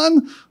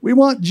 John. We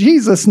want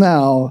Jesus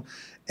now.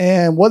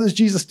 And what does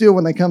Jesus do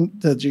when they come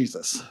to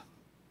Jesus?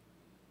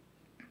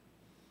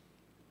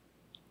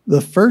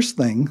 The first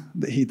thing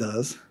that he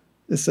does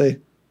is say,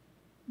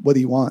 what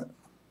do you want?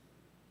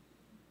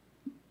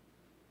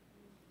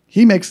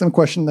 He makes them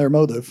question their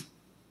motive.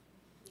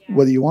 Yeah.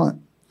 What do you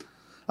want?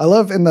 I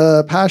love in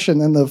the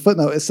Passion, in the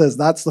footnote, it says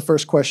that's the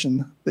first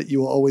question that you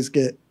will always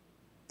get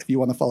if you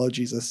want to follow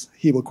Jesus.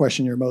 He will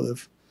question your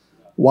motive.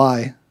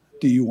 Why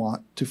do you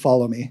want to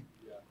follow me?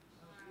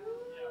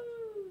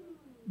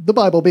 The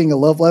Bible being a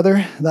love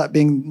letter, that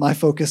being my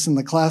focus in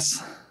the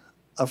class,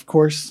 of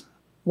course.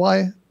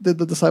 Why did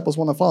the disciples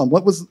want to follow him?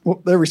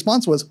 What their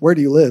response was, where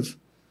do you live?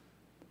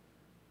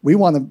 We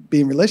want to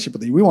be in relationship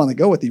with you. We want to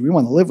go with you. We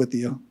want to live with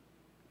you.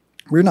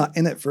 We're not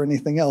in it for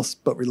anything else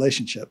but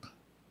relationship.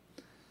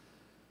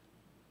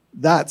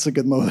 That's a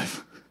good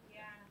motive.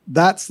 Yeah.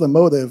 That's the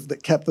motive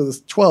that kept the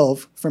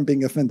 12 from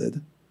being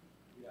offended.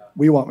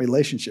 We want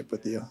relationship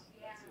with you.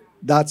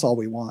 That's all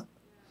we want.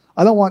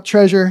 I don't want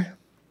treasure.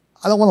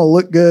 I don't want to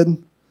look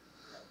good.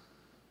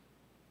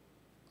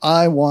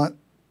 I want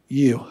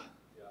you.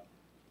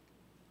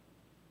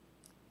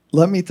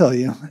 Let me tell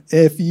you,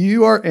 if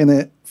you are in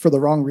it for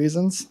the wrong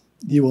reasons,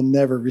 you will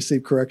never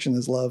receive correction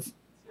as love.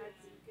 That's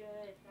good.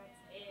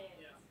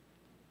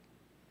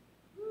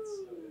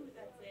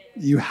 That's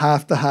it. You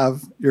have to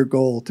have your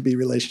goal to be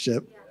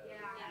relationship.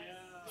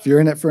 If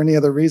you're in it for any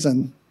other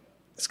reason,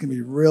 it's going to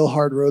be a real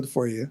hard road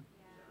for you.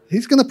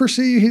 He's going to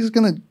pursue you. He's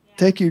going to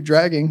take you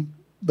dragging,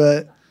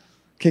 but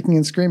kicking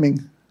and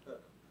screaming.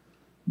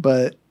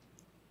 But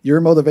your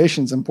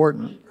motivation is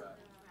important.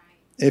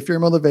 If your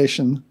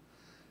motivation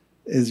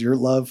is your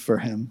love for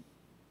him,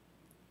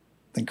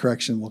 then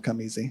correction will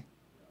come easy.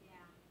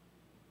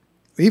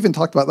 We even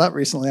talked about that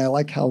recently. I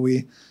like how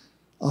we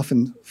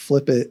often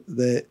flip it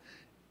that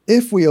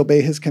if we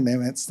obey his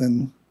commandments,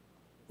 then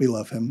we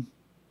love him.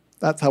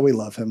 That's how we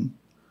love him.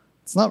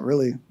 It's not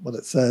really what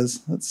it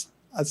says. It's,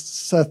 as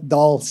Seth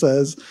Dahl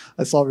says,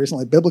 I saw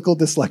recently, biblical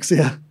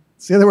dyslexia.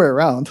 It's the other way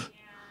around. Yeah.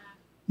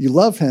 You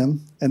love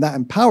him, and that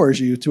empowers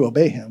you to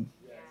obey him.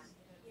 Yeah.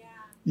 Yeah.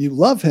 You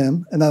love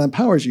him, and that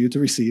empowers you to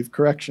receive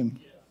correction.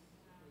 Yeah.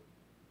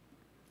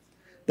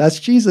 That's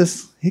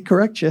Jesus. He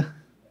corrects you.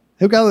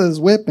 He'll get out his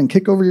whip and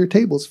kick over your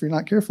tables if you're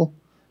not careful.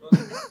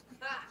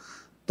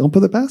 Don't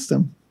put it past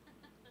him.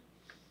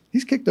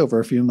 He's kicked over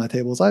a few of my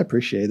tables. I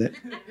appreciate it.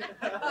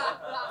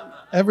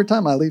 Every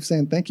time I leave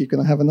saying thank you, can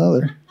I have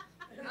another?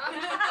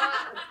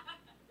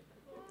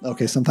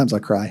 Okay, sometimes I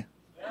cry.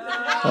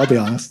 I'll be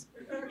honest.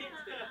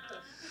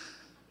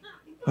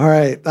 All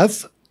right,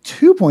 that's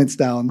 2 points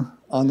down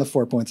on the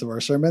 4 points of our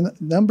sermon.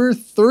 Number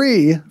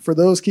 3, for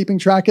those keeping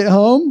track at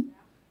home,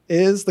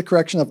 is the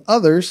correction of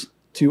others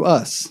to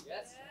us.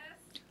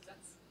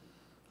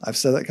 I've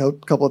said that a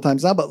couple of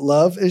times now, but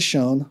love is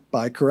shown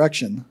by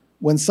correction.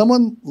 When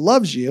someone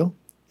loves you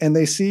and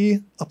they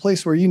see a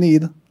place where you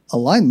need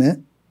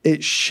alignment,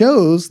 It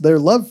shows their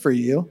love for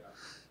you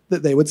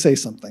that they would say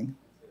something.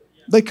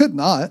 They could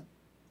not.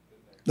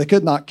 They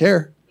could not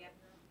care.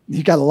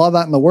 You got a lot of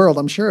that in the world,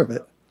 I'm sure of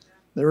it.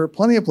 There were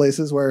plenty of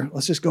places where,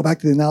 let's just go back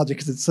to the analogy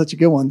because it's such a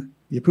good one.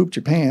 You pooped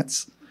your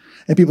pants.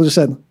 And people just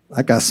said,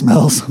 I've got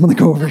smells. I'm going to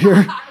go over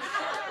here.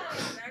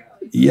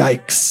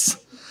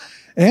 Yikes.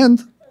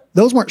 And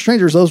those weren't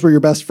strangers. Those were your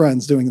best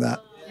friends doing that.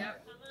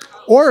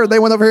 Or they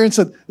went over here and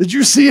said, did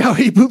you see how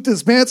he pooped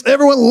his pants?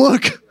 Everyone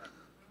look.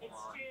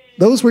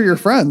 Those were your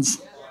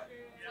friends.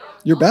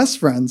 Your best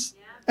friends.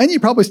 And you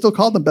probably still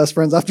called them best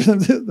friends after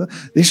them.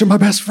 These are my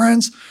best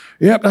friends.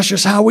 Yep, that's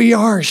just how we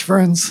are as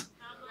friends.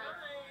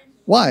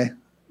 Why?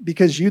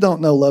 Because you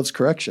don't know love's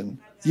correction.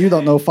 You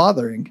don't know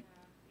fathering.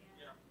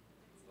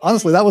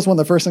 Honestly, that was one of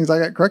the first things I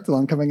got corrected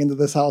on coming into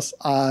this house.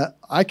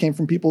 I came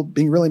from people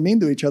being really mean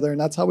to each other, and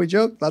that's how we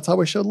joked. That's how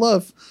we showed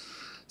love.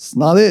 It's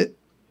not it.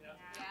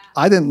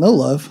 I didn't know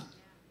love.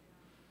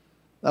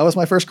 That was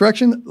my first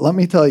correction. Let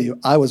me tell you,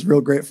 I was real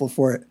grateful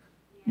for it.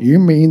 You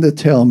mean to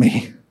tell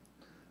me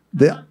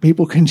that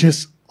people can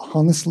just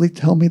honestly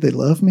tell me they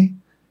love me,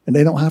 and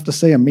they don't have to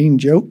say a mean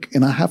joke,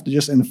 and I have to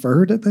just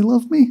infer that they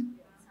love me?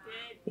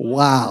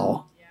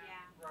 Wow.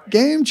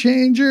 Game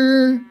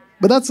changer.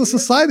 But that's the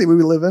society we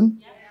live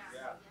in.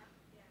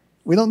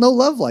 We don't know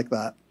love like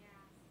that.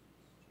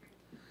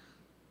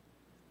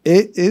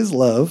 It is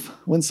love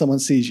when someone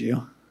sees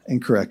you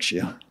and corrects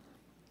you.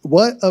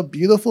 What a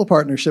beautiful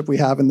partnership we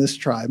have in this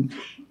tribe.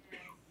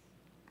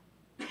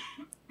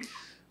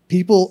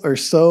 People are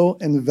so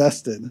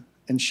invested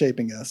in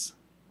shaping us.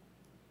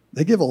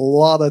 They give a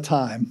lot of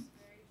time,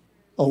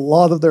 a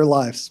lot of their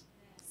lives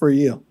for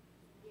you.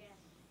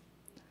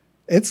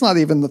 It's not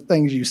even the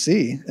things you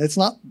see. It's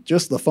not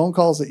just the phone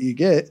calls that you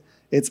get.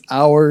 It's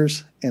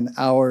hours and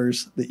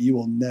hours that you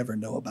will never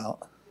know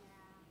about.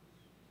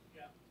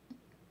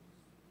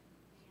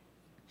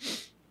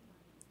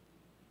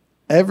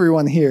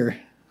 Everyone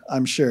here,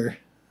 I'm sure,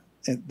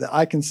 that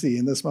I can see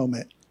in this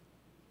moment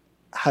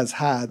has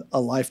had a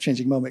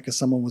life-changing moment because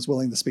someone was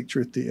willing to speak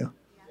truth to you.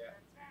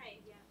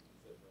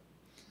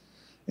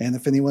 And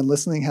if anyone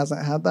listening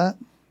hasn't had that,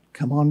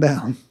 come on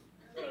down.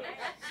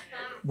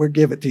 We'll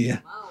give it to you.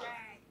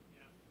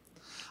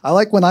 I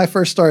like when I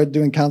first started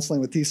doing counseling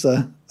with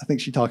Tisa, I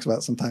think she talks about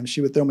it sometimes. She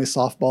would throw me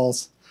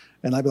softballs,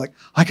 and I'd be like,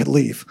 I could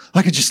leave.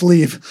 I could just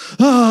leave.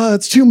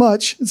 It's too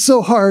much. It's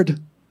so hard.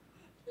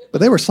 But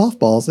they were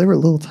softballs. They were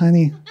little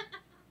tiny,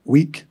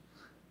 weak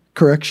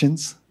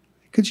corrections.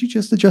 Could you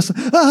just adjust it?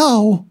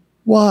 Ow!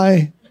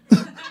 Why?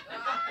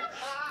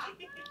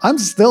 I'm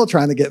still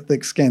trying to get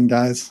thick skin,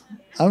 guys.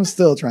 I'm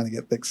still trying to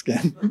get thick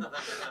skin.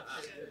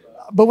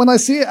 But when I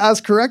see it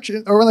as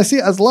correction, or when I see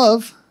it as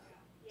love,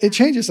 it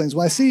changes things.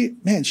 When I see,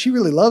 man, she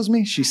really loves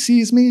me, she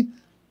sees me,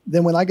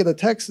 then when I get a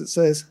text that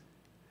says,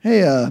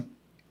 hey,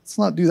 let's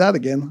not do that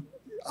again,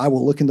 I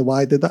will look into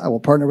why I did that. I will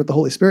partner with the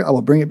Holy Spirit. I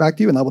will bring it back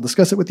to you, and I will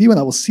discuss it with you, and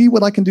I will see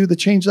what I can do to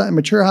change that and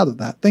mature out of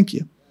that. Thank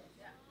you.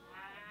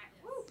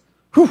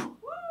 Whew.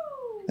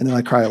 And then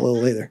I cry a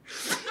little later.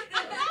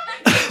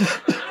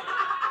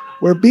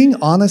 We're being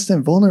honest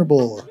and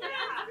vulnerable.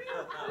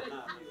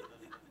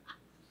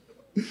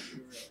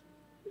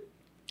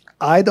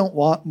 I don't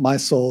want my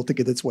soul to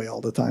get its way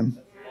all the time.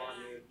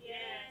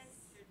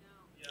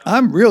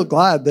 I'm real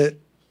glad that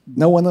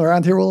no one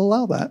around here will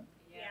allow that.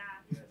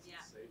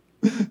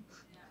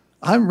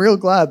 I'm real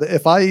glad that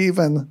if I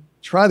even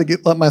try to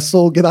let my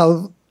soul get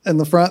out in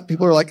the front,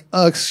 people are like,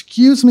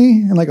 excuse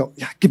me. And I go,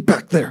 yeah, get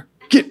back there.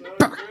 Get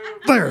back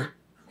there.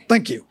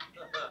 Thank you.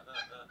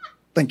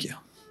 Thank you.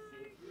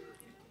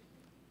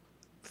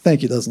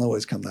 Thank you doesn't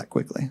always come that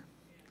quickly.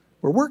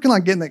 We're working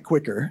on getting it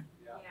quicker.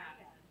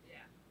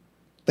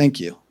 Thank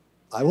you.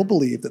 I will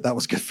believe that that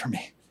was good for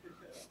me.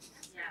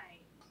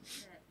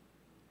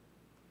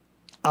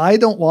 I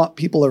don't want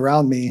people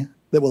around me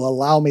that will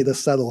allow me to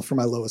settle for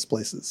my lowest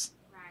places.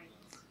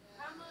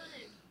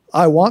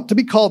 I want to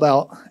be called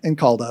out and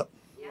called up.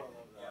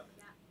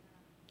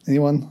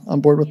 Anyone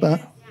on board with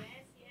that?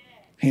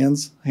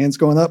 Hands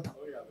going up?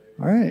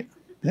 All right.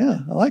 Yeah,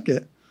 I like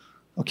it.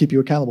 I'll keep you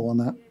accountable on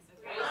that.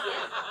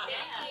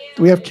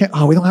 Do we have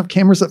we don't have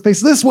cameras that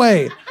face this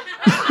way.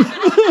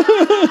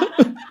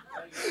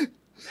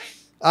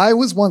 I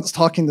was once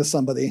talking to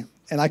somebody,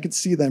 and I could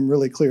see them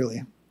really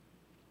clearly.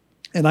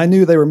 And I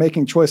knew they were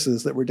making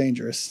choices that were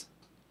dangerous.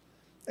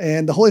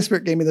 And the Holy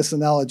Spirit gave me this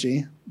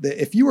analogy that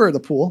if you were at a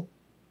pool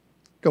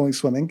going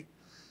swimming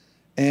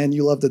and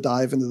you love to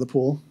dive into the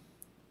pool,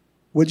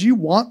 would you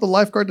want the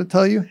lifeguard to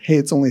tell you, hey,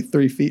 it's only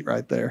 3 feet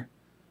right there?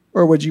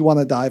 Or would you want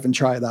to dive and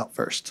try it out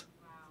first?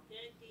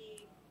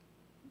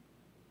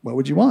 What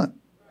would you want?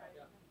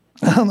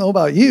 I don't know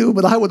about you,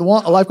 but I would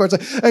want a lifeguard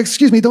to say,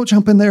 excuse me, don't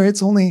jump in there.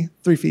 It's only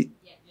 3 feet.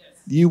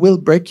 You will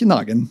break your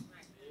noggin.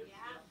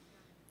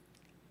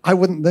 I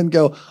wouldn't then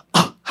go,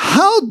 oh,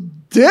 how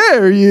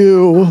dare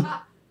you?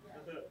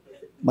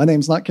 My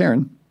name's not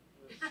Karen.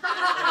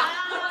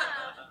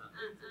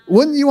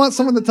 Wouldn't you want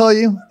someone to tell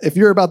you if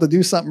you're about to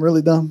do something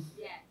really dumb?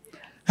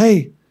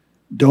 Hey,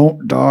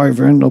 don't dive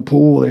in the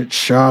pool. It's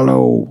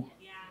shallow.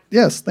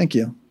 Yes, thank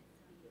you.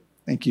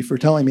 Thank you for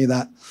telling me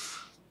that.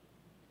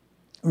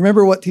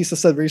 Remember what Tisa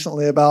said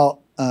recently about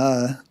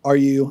are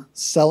you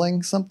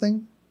selling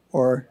something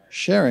or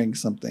sharing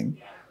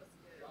something?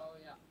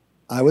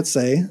 I would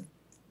say,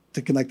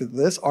 to connect it to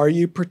this, are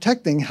you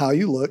protecting how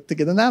you look to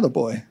get an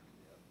attaboy?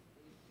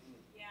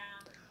 Yeah.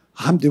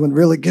 I'm doing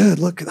really good.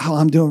 Look at how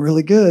I'm doing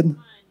really good.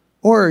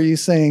 Or are you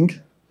saying,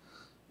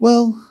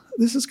 well,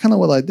 this is kind of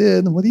what I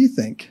did. What do you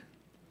think?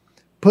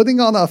 Putting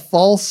on a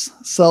false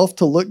self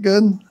to look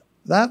good,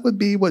 that would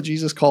be what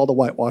Jesus called a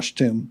whitewashed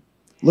tomb.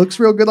 Looks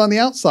real good on the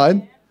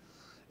outside.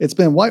 It's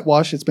been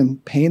whitewashed. It's been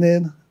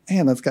painted.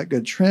 Man, that's got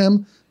good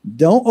trim.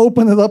 Don't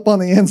open it up on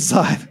the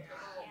inside.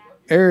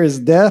 There is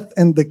death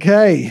and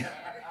decay.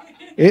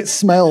 It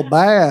smells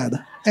bad.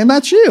 And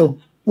that's you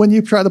when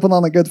you try to put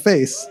on a good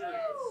face.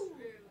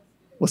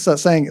 What's that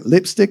saying?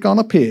 Lipstick on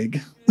a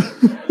pig.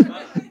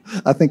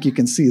 I think you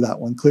can see that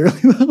one clearly,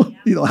 though.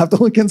 You don't have to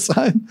look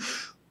inside.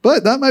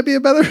 But that might be a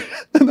better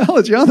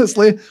analogy,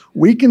 honestly.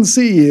 We can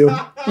see you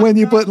when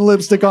you put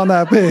lipstick on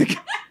that pig.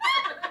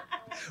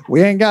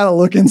 We ain't got to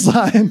look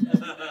inside.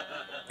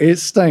 It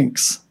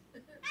stinks.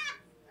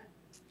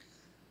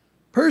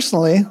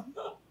 Personally,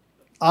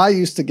 I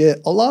used to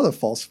get a lot of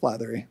false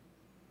flattery.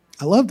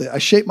 I loved it. I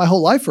shaped my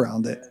whole life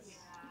around it.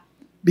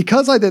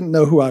 Because I didn't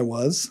know who I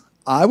was,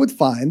 I would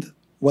find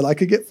what I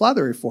could get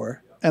flattery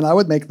for, and I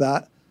would make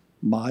that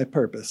my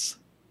purpose.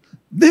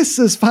 This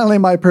is finally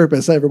my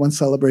purpose. Everyone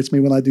celebrates me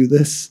when I do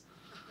this.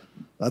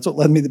 That's what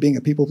led me to being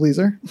a people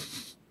pleaser.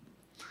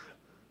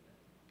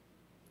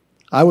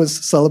 I was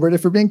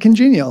celebrated for being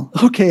congenial.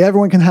 Okay,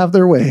 everyone can have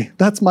their way.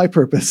 That's my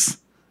purpose.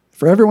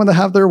 For everyone to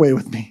have their way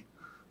with me.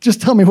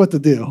 Just tell me what to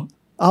do.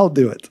 I'll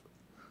do it.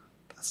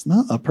 That's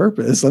not a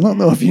purpose. I don't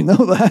know if you know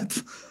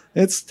that.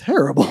 It's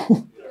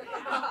terrible.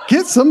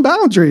 Get some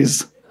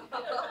boundaries.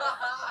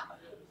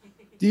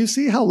 Do you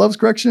see how love's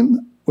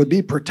correction would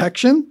be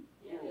protection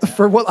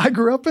for what I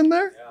grew up in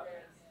there?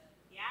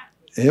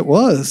 It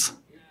was.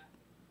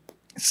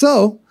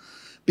 So,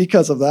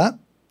 because of that,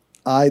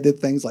 I did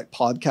things like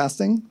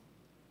podcasting,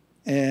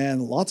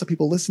 and lots of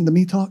people listened to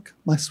me talk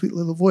my sweet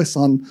little voice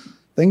on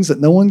things that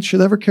no one should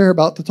ever care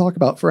about to talk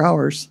about for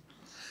hours.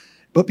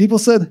 But people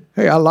said,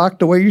 hey, I like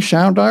the way you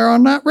sound there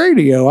on that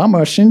radio. I'm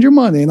going to send you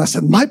money. And I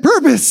said, my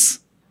purpose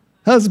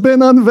has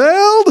been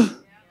unveiled.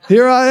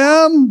 Here I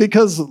am,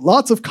 because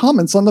lots of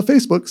comments on the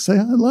Facebook say,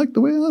 I like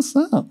the way I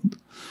sound.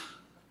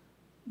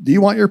 Do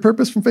you want your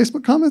purpose from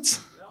Facebook comments?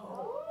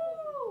 No.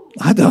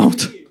 I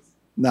don't.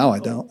 No, I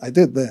don't. I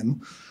did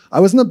then. I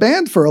was in a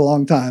band for a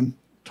long time.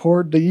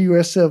 Toured the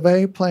US of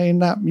A playing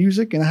that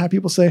music, and I had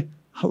people say,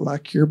 I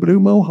like your blue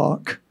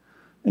mohawk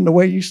and the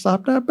way you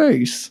slap that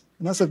bass.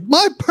 And I said,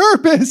 my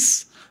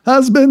purpose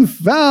has been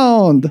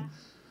found.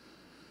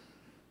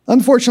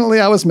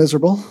 Unfortunately, I was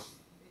miserable.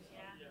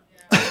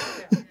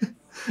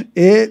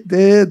 It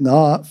did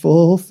not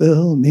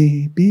fulfill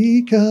me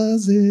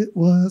because it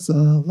was a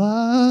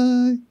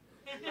lie.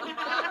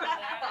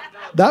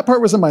 That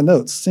part was in my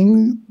notes.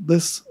 Sing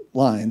this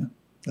line.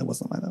 That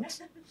wasn't my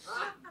notes.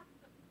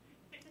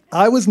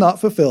 I was not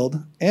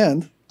fulfilled,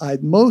 and I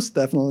most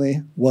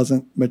definitely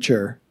wasn't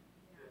mature.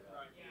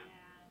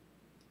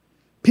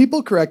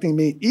 People correcting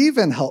me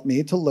even helped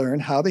me to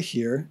learn how to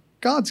hear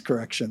God's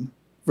correction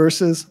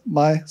versus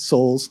my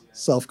soul's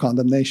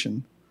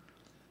self-condemnation.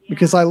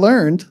 Because I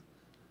learned,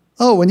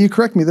 oh, when you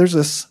correct me, there's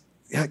this,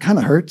 yeah, it kind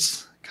of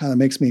hurts, kind of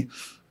makes me,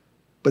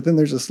 but then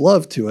there's this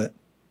love to it.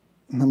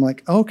 And I'm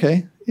like,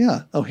 okay,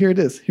 yeah, oh, here it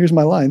is. Here's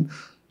my line.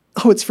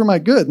 Oh, it's for my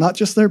good, not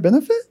just their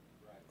benefit?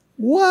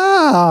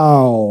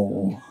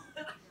 Wow.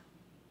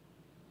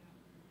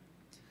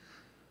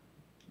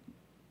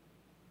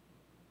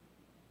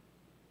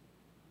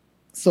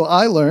 So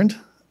I learned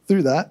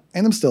through that,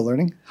 and I'm still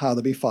learning, how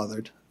to be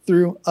fathered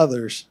through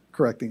others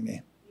correcting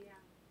me. Yeah.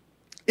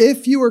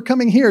 If you are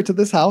coming here to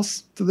this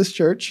house, to this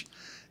church,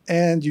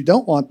 and you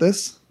don't want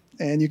this,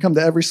 and you come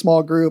to every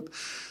small group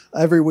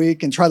every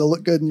week and try to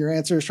look good in your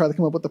answers, try to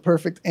come up with the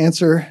perfect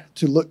answer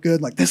to look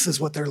good, like this is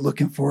what they're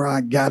looking for,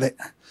 I got it.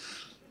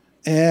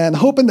 And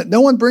hoping that no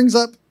one brings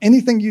up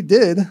anything you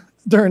did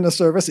during the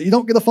service, that you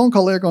don't get a phone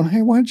call later going,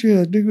 hey, why'd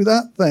you do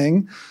that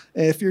thing?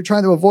 If you're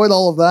trying to avoid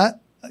all of that,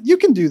 you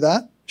can do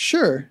that.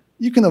 Sure,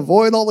 you can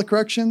avoid all the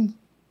correction.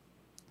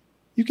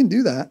 You can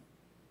do that.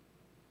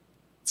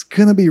 It's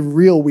going to be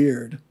real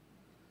weird.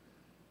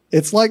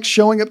 It's like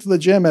showing up to the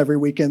gym every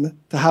weekend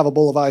to have a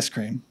bowl of ice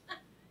cream.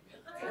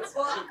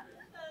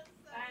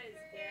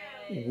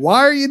 Why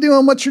are you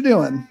doing what you're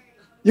doing?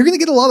 You're going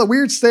to get a lot of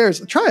weird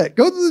stares. Try it.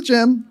 Go to the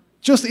gym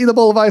just to eat a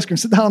bowl of ice cream.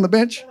 Sit down on the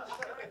bench.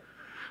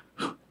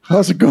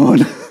 How's it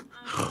going?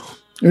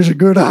 There's a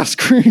good ice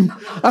cream.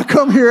 I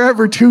come here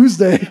every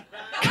Tuesday.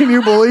 Can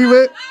you believe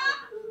it?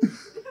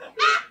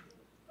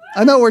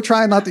 I know we're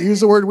trying not to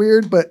use the word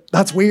weird, but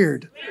that's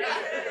weird.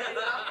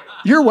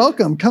 You're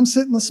welcome. Come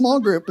sit in a small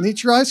group and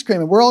eat your ice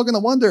cream. And we're all going to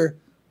wonder,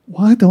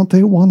 why don't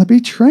they want to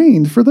be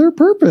trained for their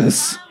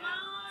purpose?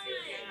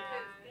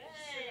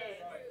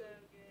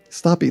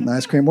 Stop eating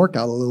ice cream. Work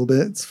out a little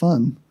bit. It's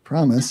fun.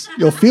 Promise.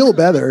 You'll feel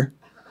better.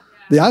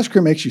 The ice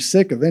cream makes you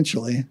sick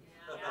eventually.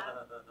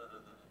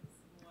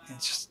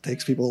 just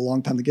takes people a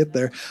long time to get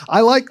there.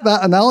 I like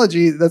that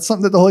analogy. That's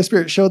something that the Holy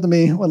Spirit showed to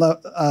me when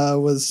I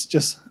was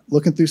just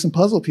looking through some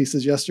puzzle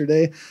pieces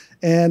yesterday.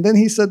 And then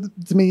he said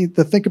to me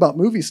to think about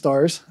movie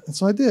stars. And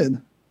so I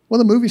did. What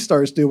do movie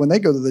stars do when they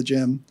go to the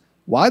gym?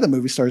 Why do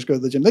movie stars go to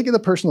the gym? They get a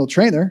personal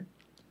trainer.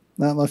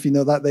 I don't know if you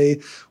know that.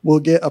 They will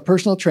get a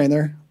personal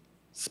trainer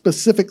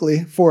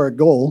specifically for a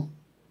goal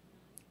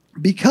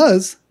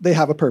because they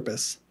have a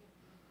purpose.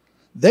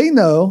 They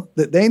know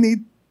that they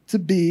need to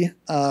be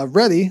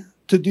ready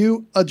to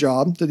do a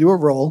job, to do a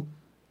role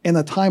in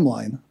a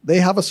timeline. They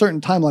have a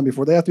certain timeline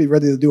before they have to be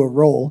ready to do a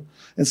role.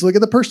 And so they get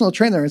the personal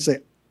trainer and say,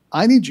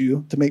 I need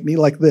you to make me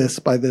like this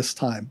by this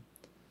time.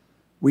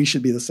 We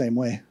should be the same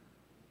way.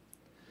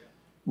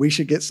 We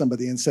should get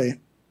somebody and say,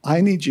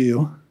 I need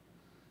you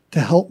to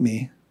help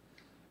me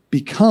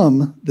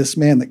become this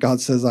man that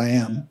God says I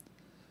am.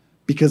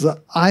 Because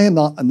I am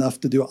not enough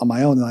to do it on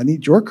my own, and I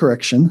need your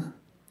correction.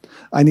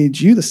 I need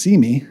you to see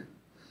me,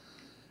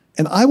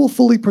 and I will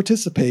fully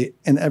participate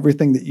in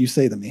everything that you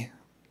say to me.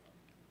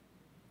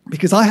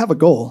 Because I have a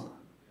goal.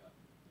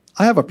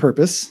 I have a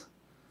purpose,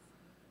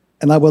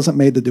 and I wasn't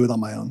made to do it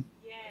on my own.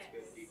 Yes.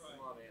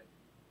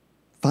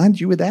 Find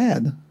you a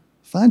dad.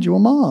 Find you a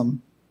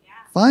mom. Yeah.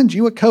 Find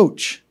you a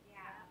coach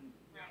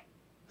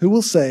who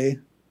will say,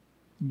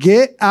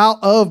 get out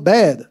of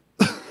bed.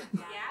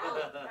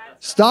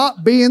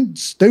 Stop being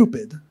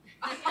stupid.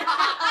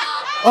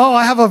 Oh,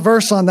 I have a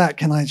verse on that.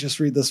 Can I just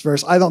read this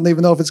verse? I don't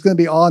even know if it's going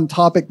to be on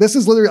topic. This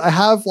is literally, I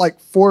have like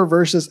 4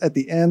 verses at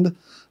the end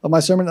of my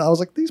sermon. And I was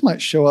like, these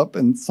might show up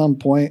in some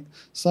point,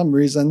 some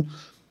reason.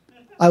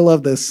 I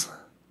love this.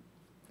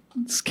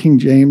 It's King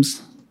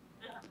James.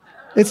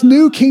 It's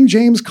New King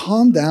James.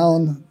 Calm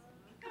down.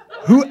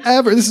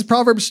 Whoever, this is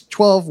Proverbs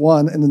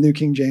 12:1 in the New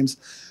King James.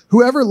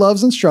 Whoever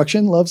loves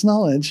instruction loves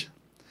knowledge,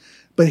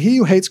 but he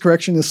who hates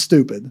correction is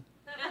stupid.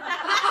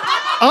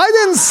 I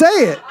didn't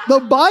say it. The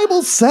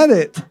Bible said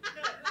it.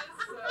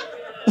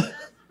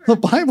 The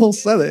Bible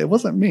said it. It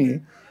wasn't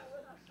me.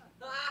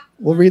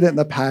 We'll read it in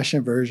the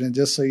Passion Version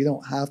just so you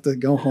don't have to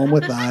go home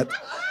with that.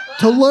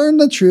 To learn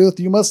the truth,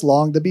 you must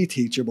long to be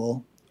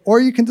teachable, or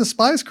you can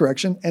despise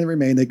correction and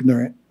remain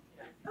ignorant.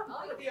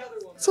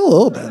 It's a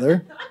little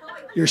better.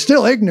 You're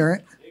still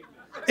ignorant.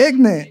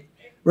 Ignorant.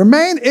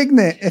 Remain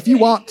ignorant if you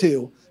want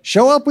to.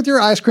 Show up with your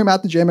ice cream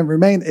at the gym and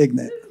remain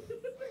ignorant.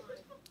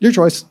 Your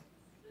choice.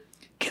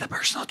 Get a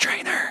personal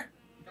trainer.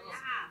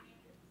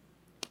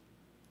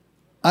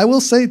 I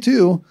will say,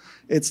 too,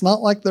 it's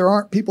not like there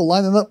aren't people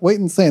lining up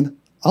waiting saying,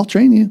 I'll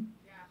train you.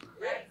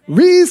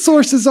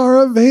 Resources are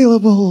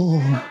available.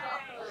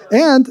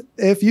 And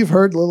if you've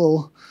heard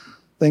little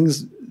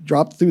things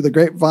dropped through the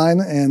grapevine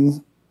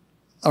and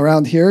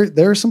around here,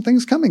 there are some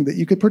things coming that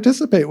you could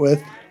participate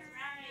with.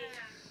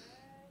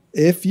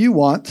 If you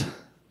want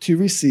to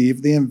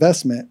receive the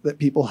investment that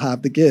people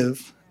have to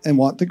give and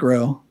want to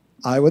grow,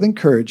 I would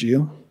encourage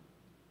you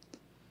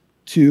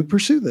to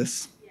pursue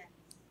this,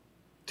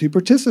 to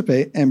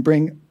participate and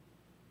bring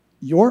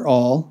your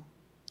all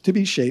to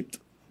be shaped.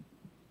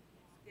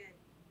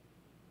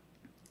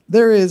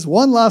 There is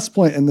one last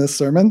point in this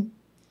sermon.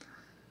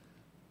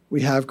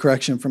 We have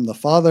correction from the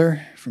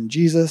Father, from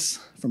Jesus,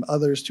 from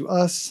others to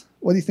us.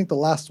 What do you think the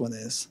last one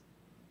is?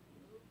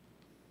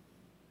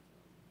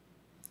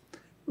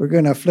 We're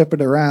going to flip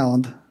it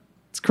around.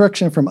 It's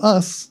correction from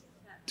us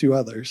to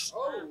others.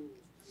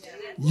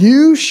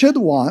 You should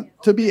want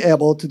to be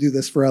able to do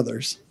this for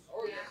others,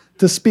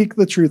 to speak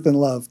the truth in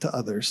love to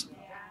others.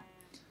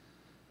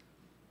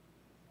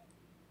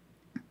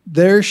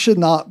 There should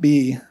not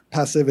be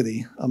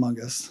passivity among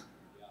us.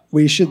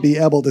 We should be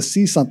able to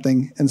see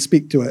something and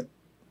speak to it.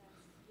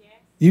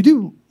 You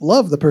do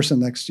love the person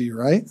next to you,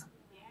 right?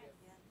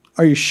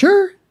 Are you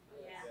sure?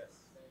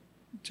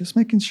 Just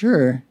making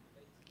sure.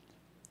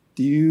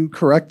 Do you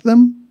correct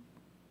them?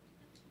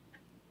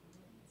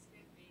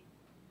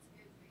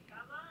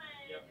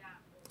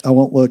 I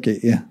won't look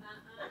at you.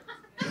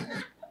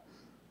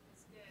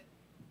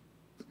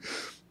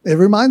 It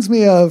reminds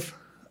me of,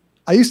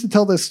 I used to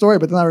tell this story,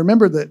 but then I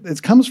remembered that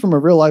it comes from a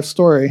real life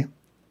story.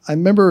 I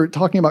remember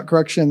talking about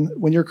correction.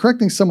 When you're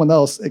correcting someone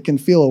else, it can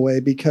feel a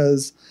way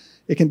because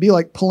it can be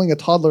like pulling a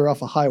toddler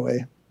off a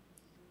highway.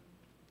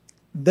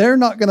 They're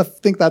not going to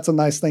think that's a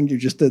nice thing you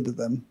just did to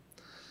them.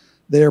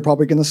 They're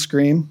probably going to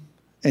scream,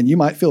 and you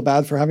might feel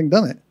bad for having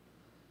done it.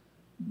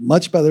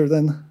 Much better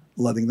than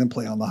letting them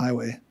play on the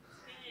highway.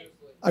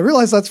 I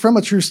realize that's from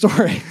a true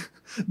story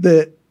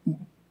that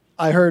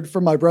I heard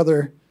from my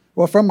brother,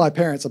 well, from my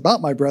parents about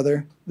my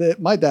brother,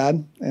 that my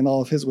dad, in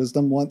all of his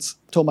wisdom, once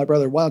told my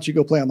brother, why don't you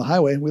go play on the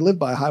highway? We lived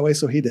by a highway,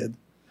 so he did.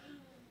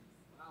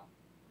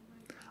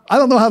 I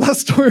don't know how that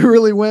story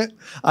really went.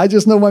 I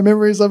just know my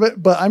memories of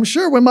it. But I'm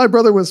sure when my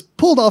brother was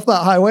pulled off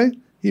that highway,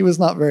 he was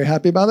not very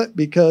happy about it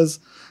because,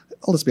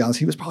 let's be honest,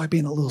 he was probably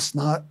being a little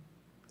snot.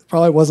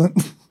 Probably wasn't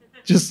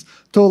just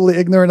totally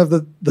ignorant of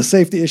the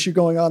safety issue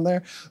going on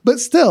there. But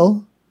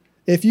still,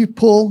 if you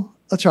pull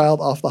a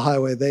child off the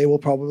highway, they will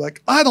probably be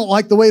like, I don't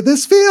like the way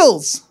this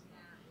feels.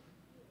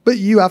 But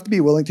you have to be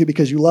willing to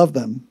because you love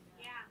them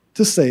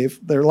to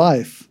save their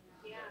life.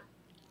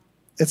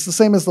 It's the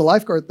same as the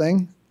lifeguard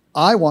thing.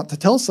 I want to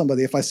tell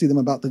somebody if I see them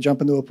about to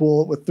jump into a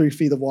pool with 3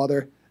 feet of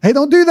water, hey,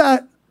 don't do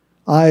that.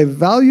 I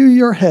value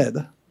your head.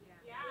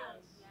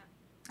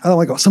 I don't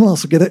want to go, someone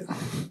else will get it.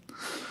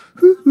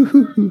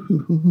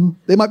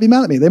 They might be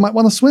mad at me. They might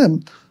want to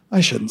swim.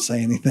 I shouldn't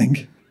say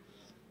anything.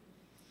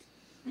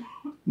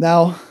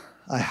 Now,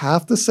 I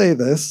have to say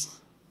this.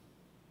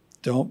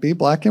 Don't be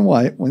black and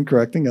white when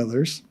correcting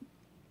others.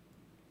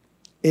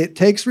 It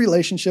takes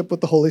relationship with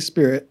the Holy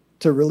Spirit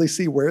to really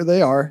see where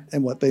they are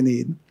and what they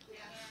need.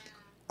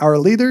 Our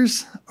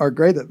leaders are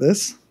great at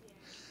this.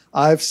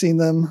 I've seen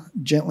them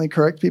gently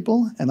correct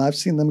people, and I've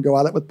seen them go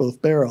at it with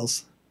both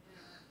barrels.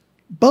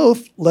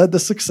 Both led to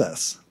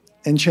success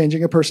in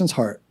changing a person's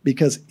heart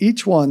because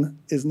each one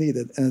is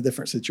needed in a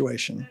different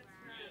situation.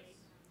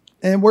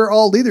 And we're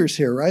all leaders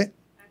here, right?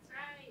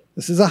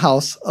 This is a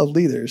house of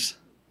leaders.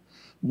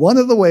 One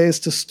of the ways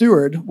to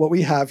steward what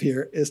we have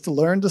here is to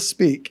learn to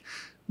speak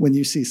when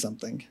you see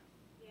something.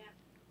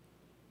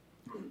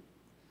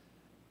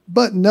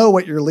 But know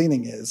what your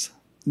leaning is.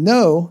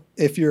 Know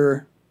if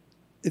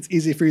it's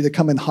easy for you to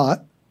come in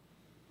hot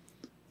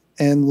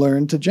and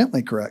learn to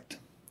gently correct.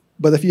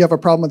 But if you have a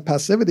problem with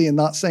passivity and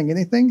not saying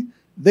anything,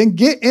 then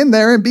get in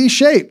there and be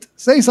shaped.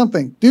 Say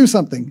something, do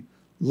something.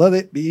 Let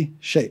it be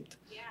shaped.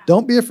 Yeah.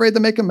 Don't be afraid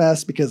to make a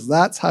mess because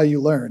that's how you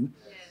learn.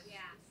 Yeah,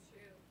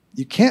 true.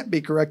 You can't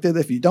be corrected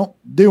if you don't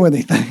do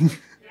anything.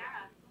 Yeah.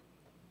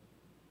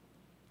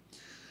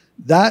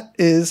 That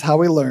is how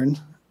we learn,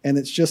 and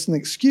it's just an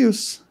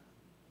excuse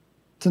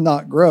to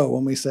not grow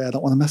when we say, I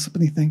don't want to mess up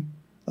anything.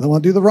 I don't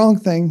want to do the wrong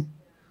thing.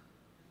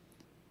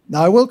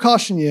 Now, I will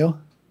caution you,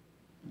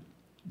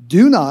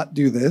 do not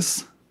do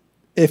this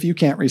if you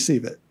can't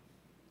receive it.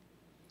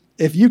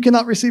 If you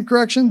cannot receive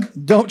correction,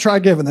 don't try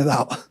giving it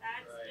out.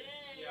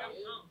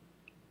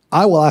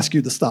 I will ask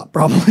you to stop,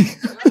 probably.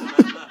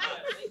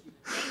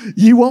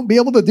 You won't be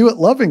able to do it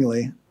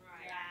lovingly.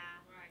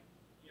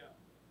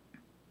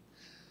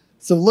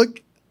 So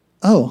look,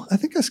 I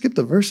think I skipped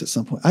a verse at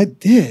some point. I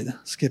did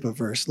skip a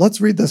verse.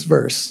 Let's read this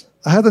verse.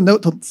 I had a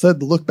note that said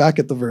to look back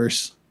at the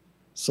verse.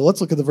 So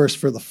let's look at the verse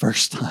for the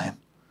first time.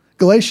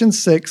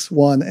 Galatians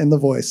 6:1 in the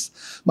Voice.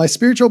 My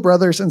spiritual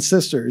brothers and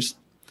sisters,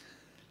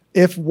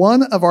 if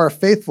one of our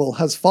faithful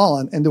has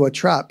fallen into a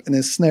trap and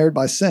is snared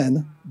by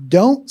sin,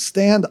 don't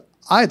stand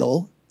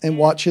idle and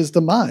watch his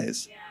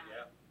demise.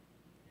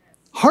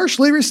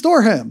 Harshly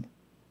restore him.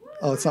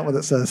 Oh, it's not what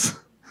it says.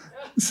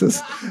 It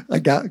says, I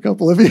got a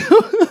couple of you.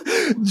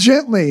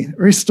 Gently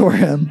restore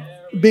him,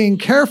 being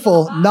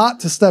careful not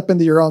to step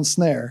into your own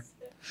snare.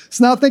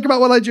 So now think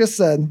about what I just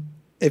said.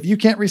 If you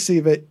can't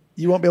receive it,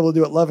 you won't be able to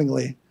do it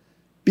lovingly.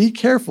 Be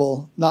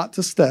careful not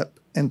to step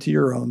into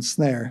your own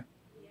snare.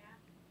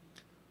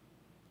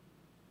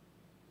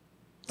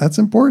 That's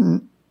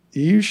important.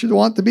 You should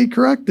want to be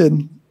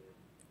corrected.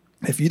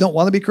 If you don't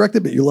want to be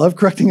corrected, but you love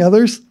correcting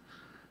others,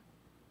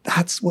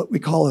 that's what we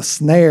call a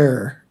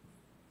snare.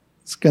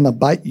 It's going to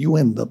bite you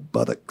in the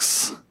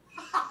buttocks.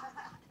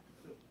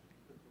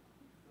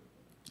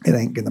 It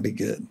ain't going to be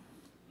good.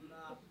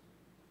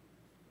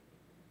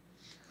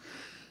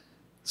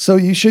 So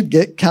you should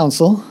get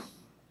counsel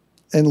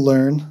and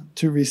learn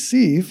to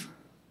receive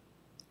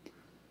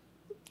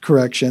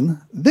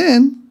correction.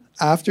 Then,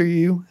 after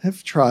you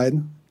have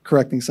tried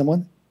correcting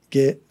someone,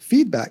 get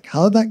feedback.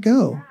 How did that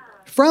go?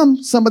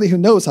 From somebody who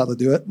knows how to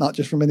do it, not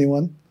just from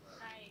anyone.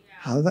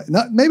 How did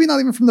that, maybe not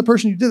even from the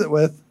person you did it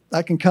with.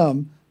 That can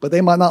come, but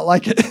they might not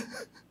like it.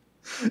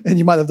 And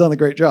you might have done a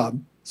great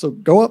job. So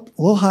go up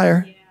a little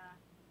higher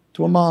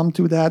to a mom,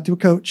 to a dad, to a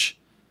coach.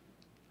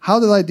 How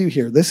did I do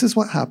here? This is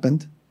what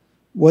happened.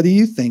 What do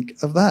you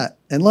think of that?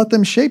 And let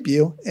them shape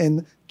you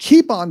and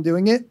keep on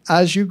doing it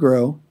as you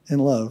grow in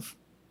love.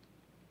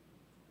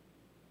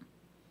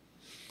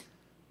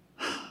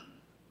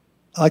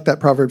 I like that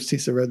Proverbs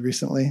Tisa read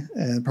recently,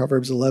 and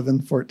Proverbs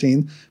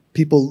 11:14.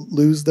 People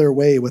lose their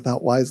way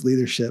without wise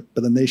leadership,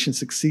 but a nation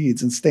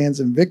succeeds and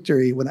stands in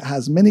victory when it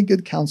has many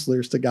good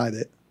counselors to guide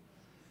it.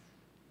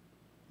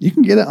 You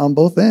can get it on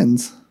both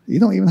ends. You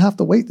don't even have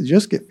to wait to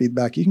just get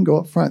feedback. You can go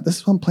up front. This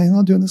is what I'm planning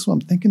on doing. This is what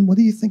I'm thinking. What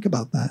do you think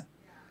about that?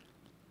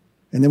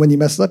 And then when you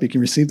mess it up, you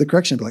can receive the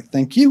correction. Be like,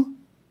 thank you.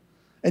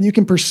 And you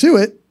can pursue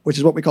it, which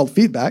is what we call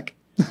feedback.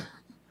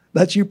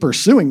 That's you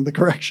pursuing the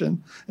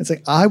correction and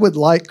saying, I would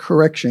like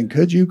correction.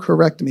 Could you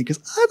correct me? Because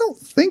I don't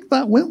think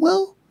that went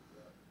well.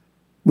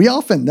 We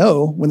often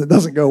know when it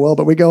doesn't go well,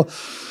 but we go,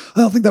 I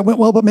don't think that went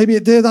well, but maybe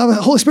it did.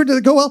 Holy Spirit, did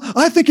it go well?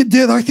 I think it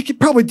did. I think it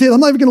probably did. I'm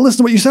not even going to listen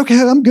to what you say. Okay,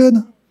 I'm good.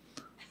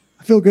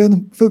 I feel good.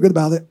 I feel good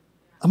about it.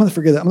 I'm going to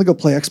forget it. I'm going to go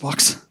play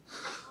Xbox.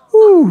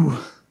 Woo.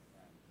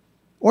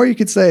 Or you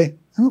could say,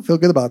 I don't feel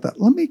good about that.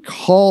 Let me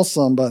call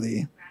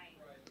somebody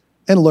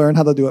and learn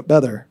how to do it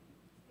better.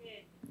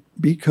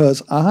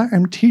 Because I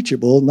am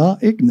teachable,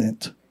 not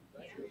ignorant.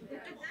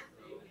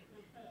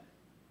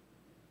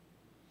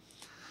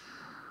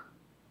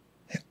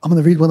 I'm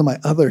going to read one of my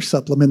other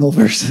supplemental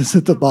verses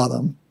at the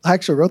bottom. I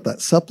actually wrote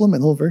that,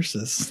 supplemental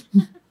verses.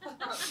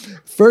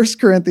 1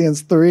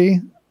 Corinthians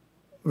 3,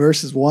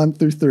 verses 1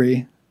 through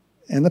 3,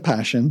 in the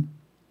Passion.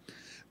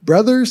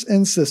 Brothers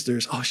and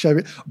sisters. Oh, should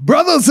I be?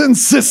 Brothers and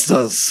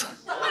sisters.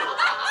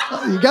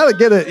 You got to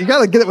get it. You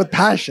got to get it with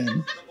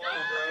passion.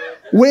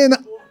 When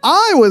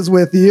I was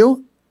with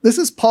you, this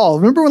is Paul.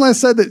 Remember when I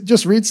said that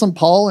just read some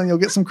Paul and you'll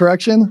get some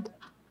correction?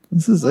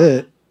 This is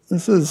it.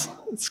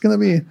 It's going to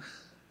be,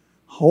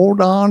 hold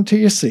on to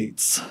your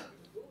seats.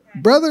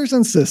 Brothers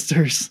and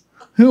sisters,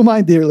 whom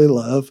I dearly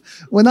love,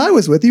 when I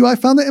was with you, I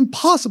found it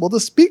impossible to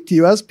speak to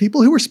you as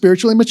people who were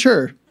spiritually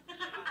mature.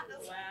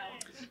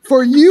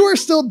 For you are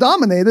still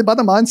dominated by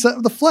the mindset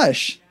of the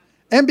flesh.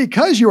 And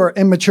because you are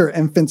immature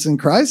infants in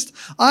Christ,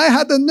 I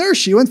had to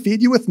nurse you and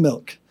feed you with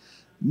milk,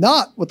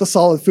 not with the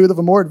solid food of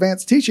a more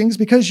advanced teachings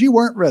because you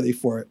weren't ready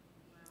for it.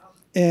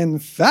 In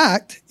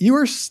fact, you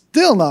are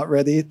still not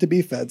ready to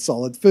be fed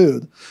solid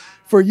food,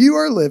 for you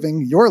are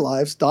living your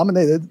lives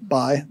dominated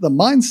by the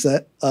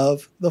mindset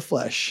of the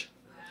flesh.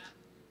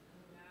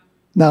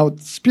 Now,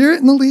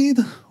 spirit in the lead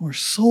or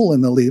soul in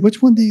the lead?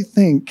 Which one do you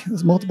think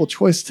is multiple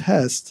choice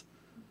test?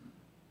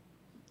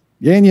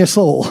 You're in your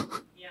soul.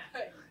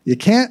 You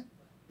can't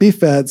be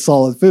fed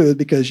solid food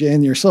because you're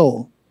in your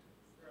soul.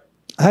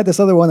 I had this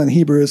other one in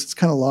Hebrews. It's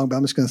kind of long, but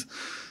I'm just going to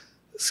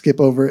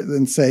skip over it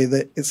and say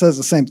that it says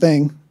the same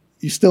thing.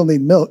 You still need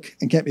milk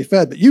and can't be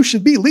fed, but you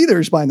should be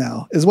leaders by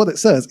now, is what it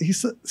says. He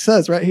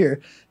says right here,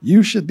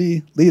 you should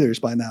be leaders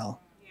by now.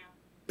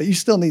 But you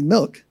still need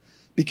milk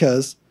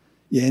because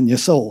you're in your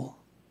soul.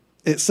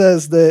 It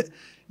says that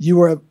you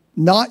are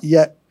not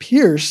yet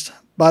pierced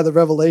by the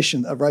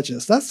revelation of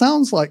righteousness. That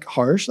sounds like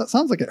harsh. That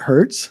sounds like it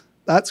hurts.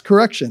 That's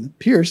correction.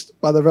 Pierced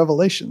by the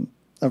revelation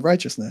of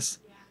righteousness.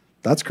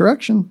 That's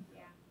correction.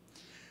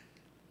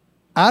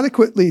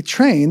 Adequately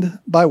trained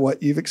by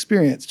what you've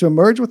experienced to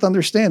emerge with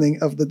understanding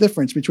of the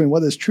difference between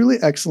what is truly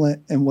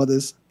excellent and what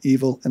is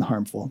evil and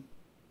harmful.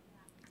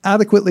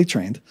 Adequately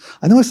trained.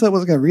 I know I said I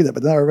wasn't going to read it,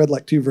 but then I read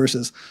like 2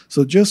 verses.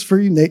 So just for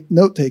you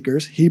note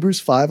takers,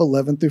 Hebrews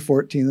 5:11 through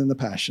 14 in the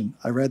Passion.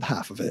 I read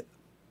half of it.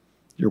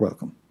 You're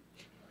welcome.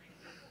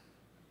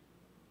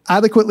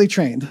 Adequately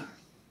trained.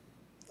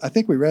 I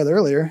think we read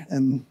earlier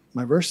in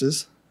my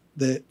verses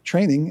that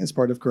training is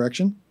part of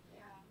correction.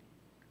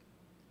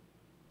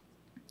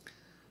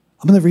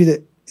 I'm going to read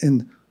it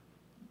in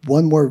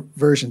one more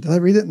version. Did I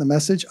read it in the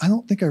Message? I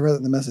don't think I read it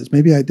in the Message.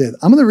 Maybe I did.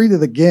 I'm going to read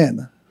it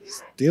again.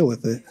 Let's deal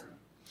with it.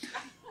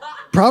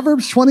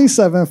 Proverbs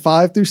 27,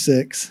 5 through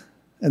 6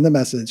 in the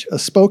Message. A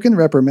spoken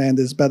reprimand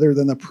is better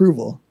than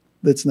approval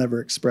that's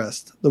never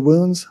expressed. The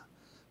wounds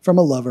from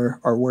a lover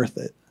are worth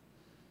it.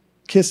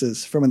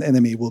 Kisses from an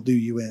enemy will do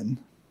you in.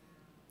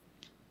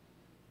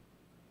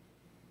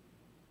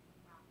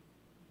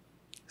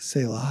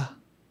 Selah.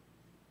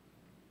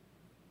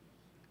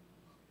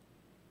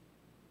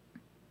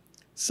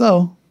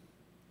 So,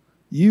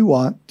 you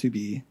want to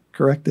be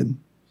corrected.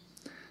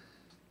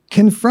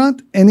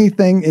 Confront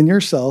anything in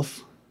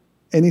yourself,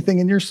 anything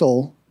in your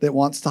soul that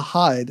wants to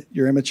hide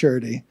your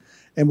immaturity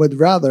and would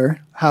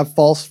rather have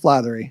false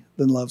flattery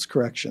than love's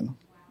correction.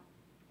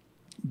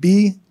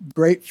 Be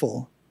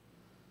grateful.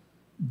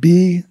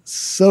 Be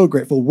so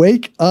grateful.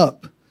 Wake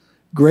up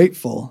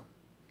grateful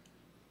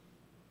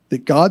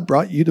that God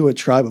brought you to a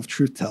tribe of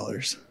truth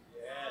tellers.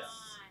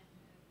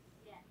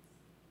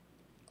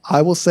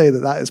 I will say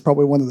that is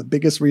probably one of the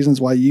biggest reasons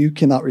why you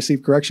cannot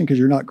receive correction, because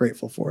you're not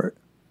grateful for it.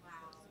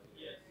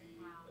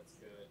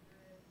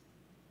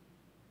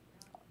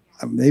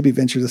 I maybe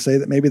venture to say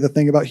that maybe the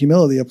thing about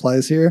humility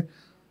applies here.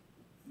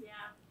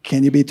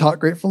 Can you be taught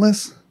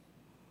gratefulness?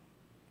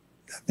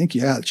 I think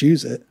you got to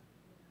choose it.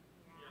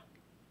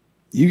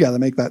 You got to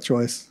make that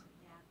choice.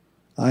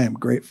 I am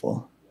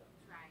grateful.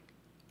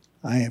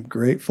 I am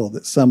grateful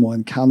that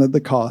someone counted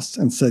the cost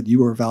and said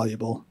you were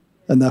valuable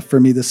enough for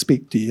me to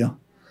speak to you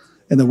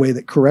in the way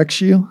that corrects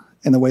you,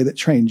 in the way that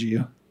trains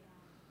you.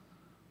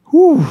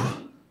 Whew.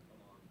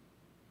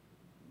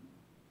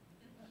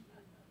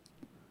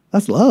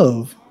 That's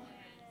love.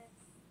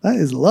 That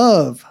is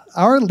love.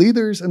 Our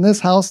leaders in this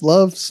house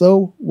love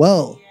so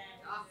well.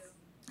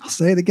 I'll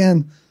say it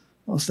again.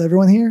 Almost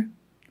everyone here,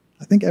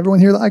 I think everyone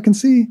here that I can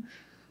see,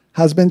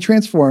 has been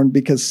transformed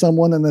because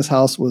someone in this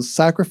house was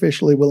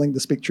sacrificially willing to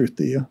speak truth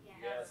to you.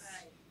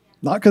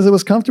 Not because it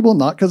was comfortable,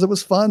 not because it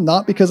was fun,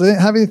 not because they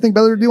didn't have anything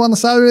better to do on the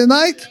Saturday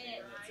night,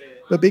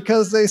 but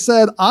because they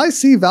said, I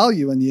see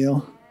value in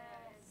you.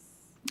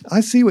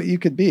 I see what you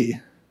could be.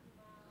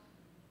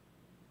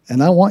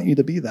 And I want you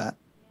to be that.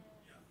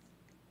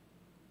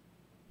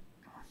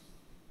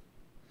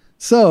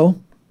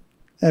 So,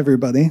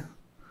 everybody,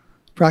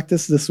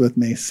 practice this with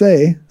me.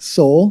 Say,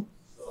 soul,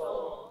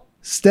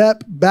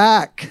 step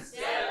back.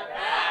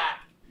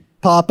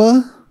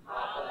 Papa,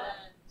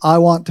 I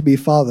want to be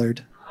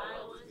fathered.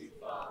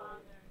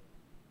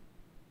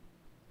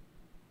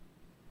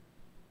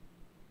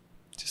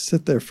 Just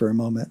sit there for a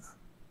moment.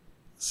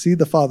 See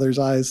the Father's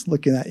eyes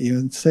looking at you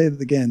and say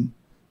it again.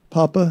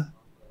 Papa,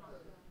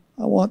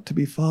 I want to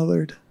be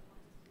fathered.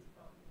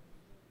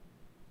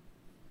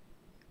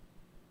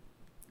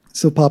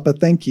 So, Papa,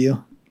 thank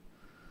you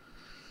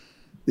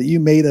that you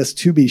made us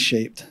to be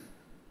shaped,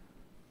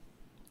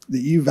 that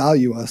you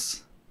value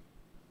us,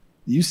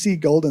 You see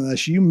gold in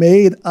us. You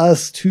made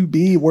us to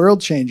be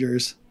world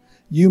changers.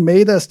 You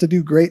made us to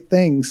do great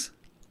things.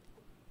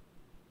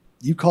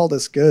 You called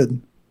us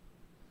good.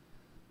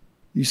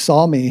 You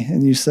saw me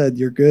and you said,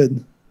 you're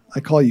good. I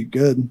call you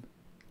good.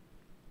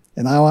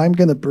 And now I'm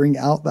going to bring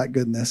out that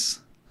goodness.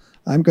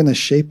 I'm going to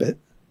shape it.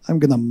 I'm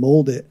going to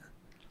mold it.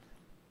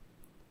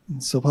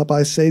 And so, Papa,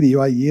 I say to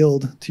you, I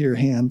yield to your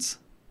hands.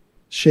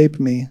 Shape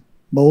me,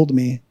 mold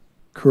me,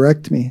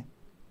 correct me.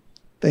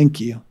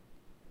 Thank you.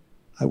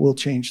 I will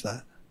change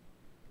that.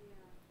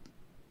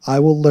 I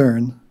will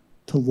learn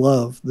to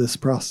love this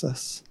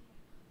process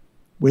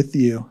with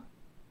you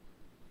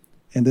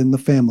and in the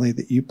family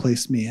that you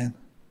placed me in.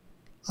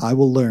 I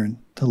will learn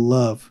to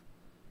love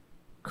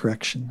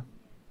correction.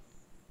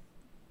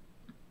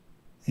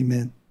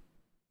 Amen.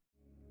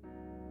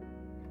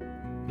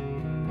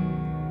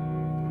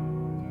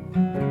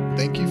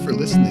 Thank you for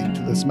listening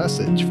to this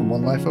message from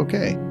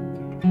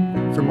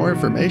OneLifeOK. For more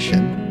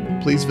information,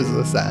 please visit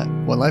us at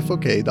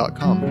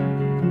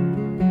OneLifeOK.com.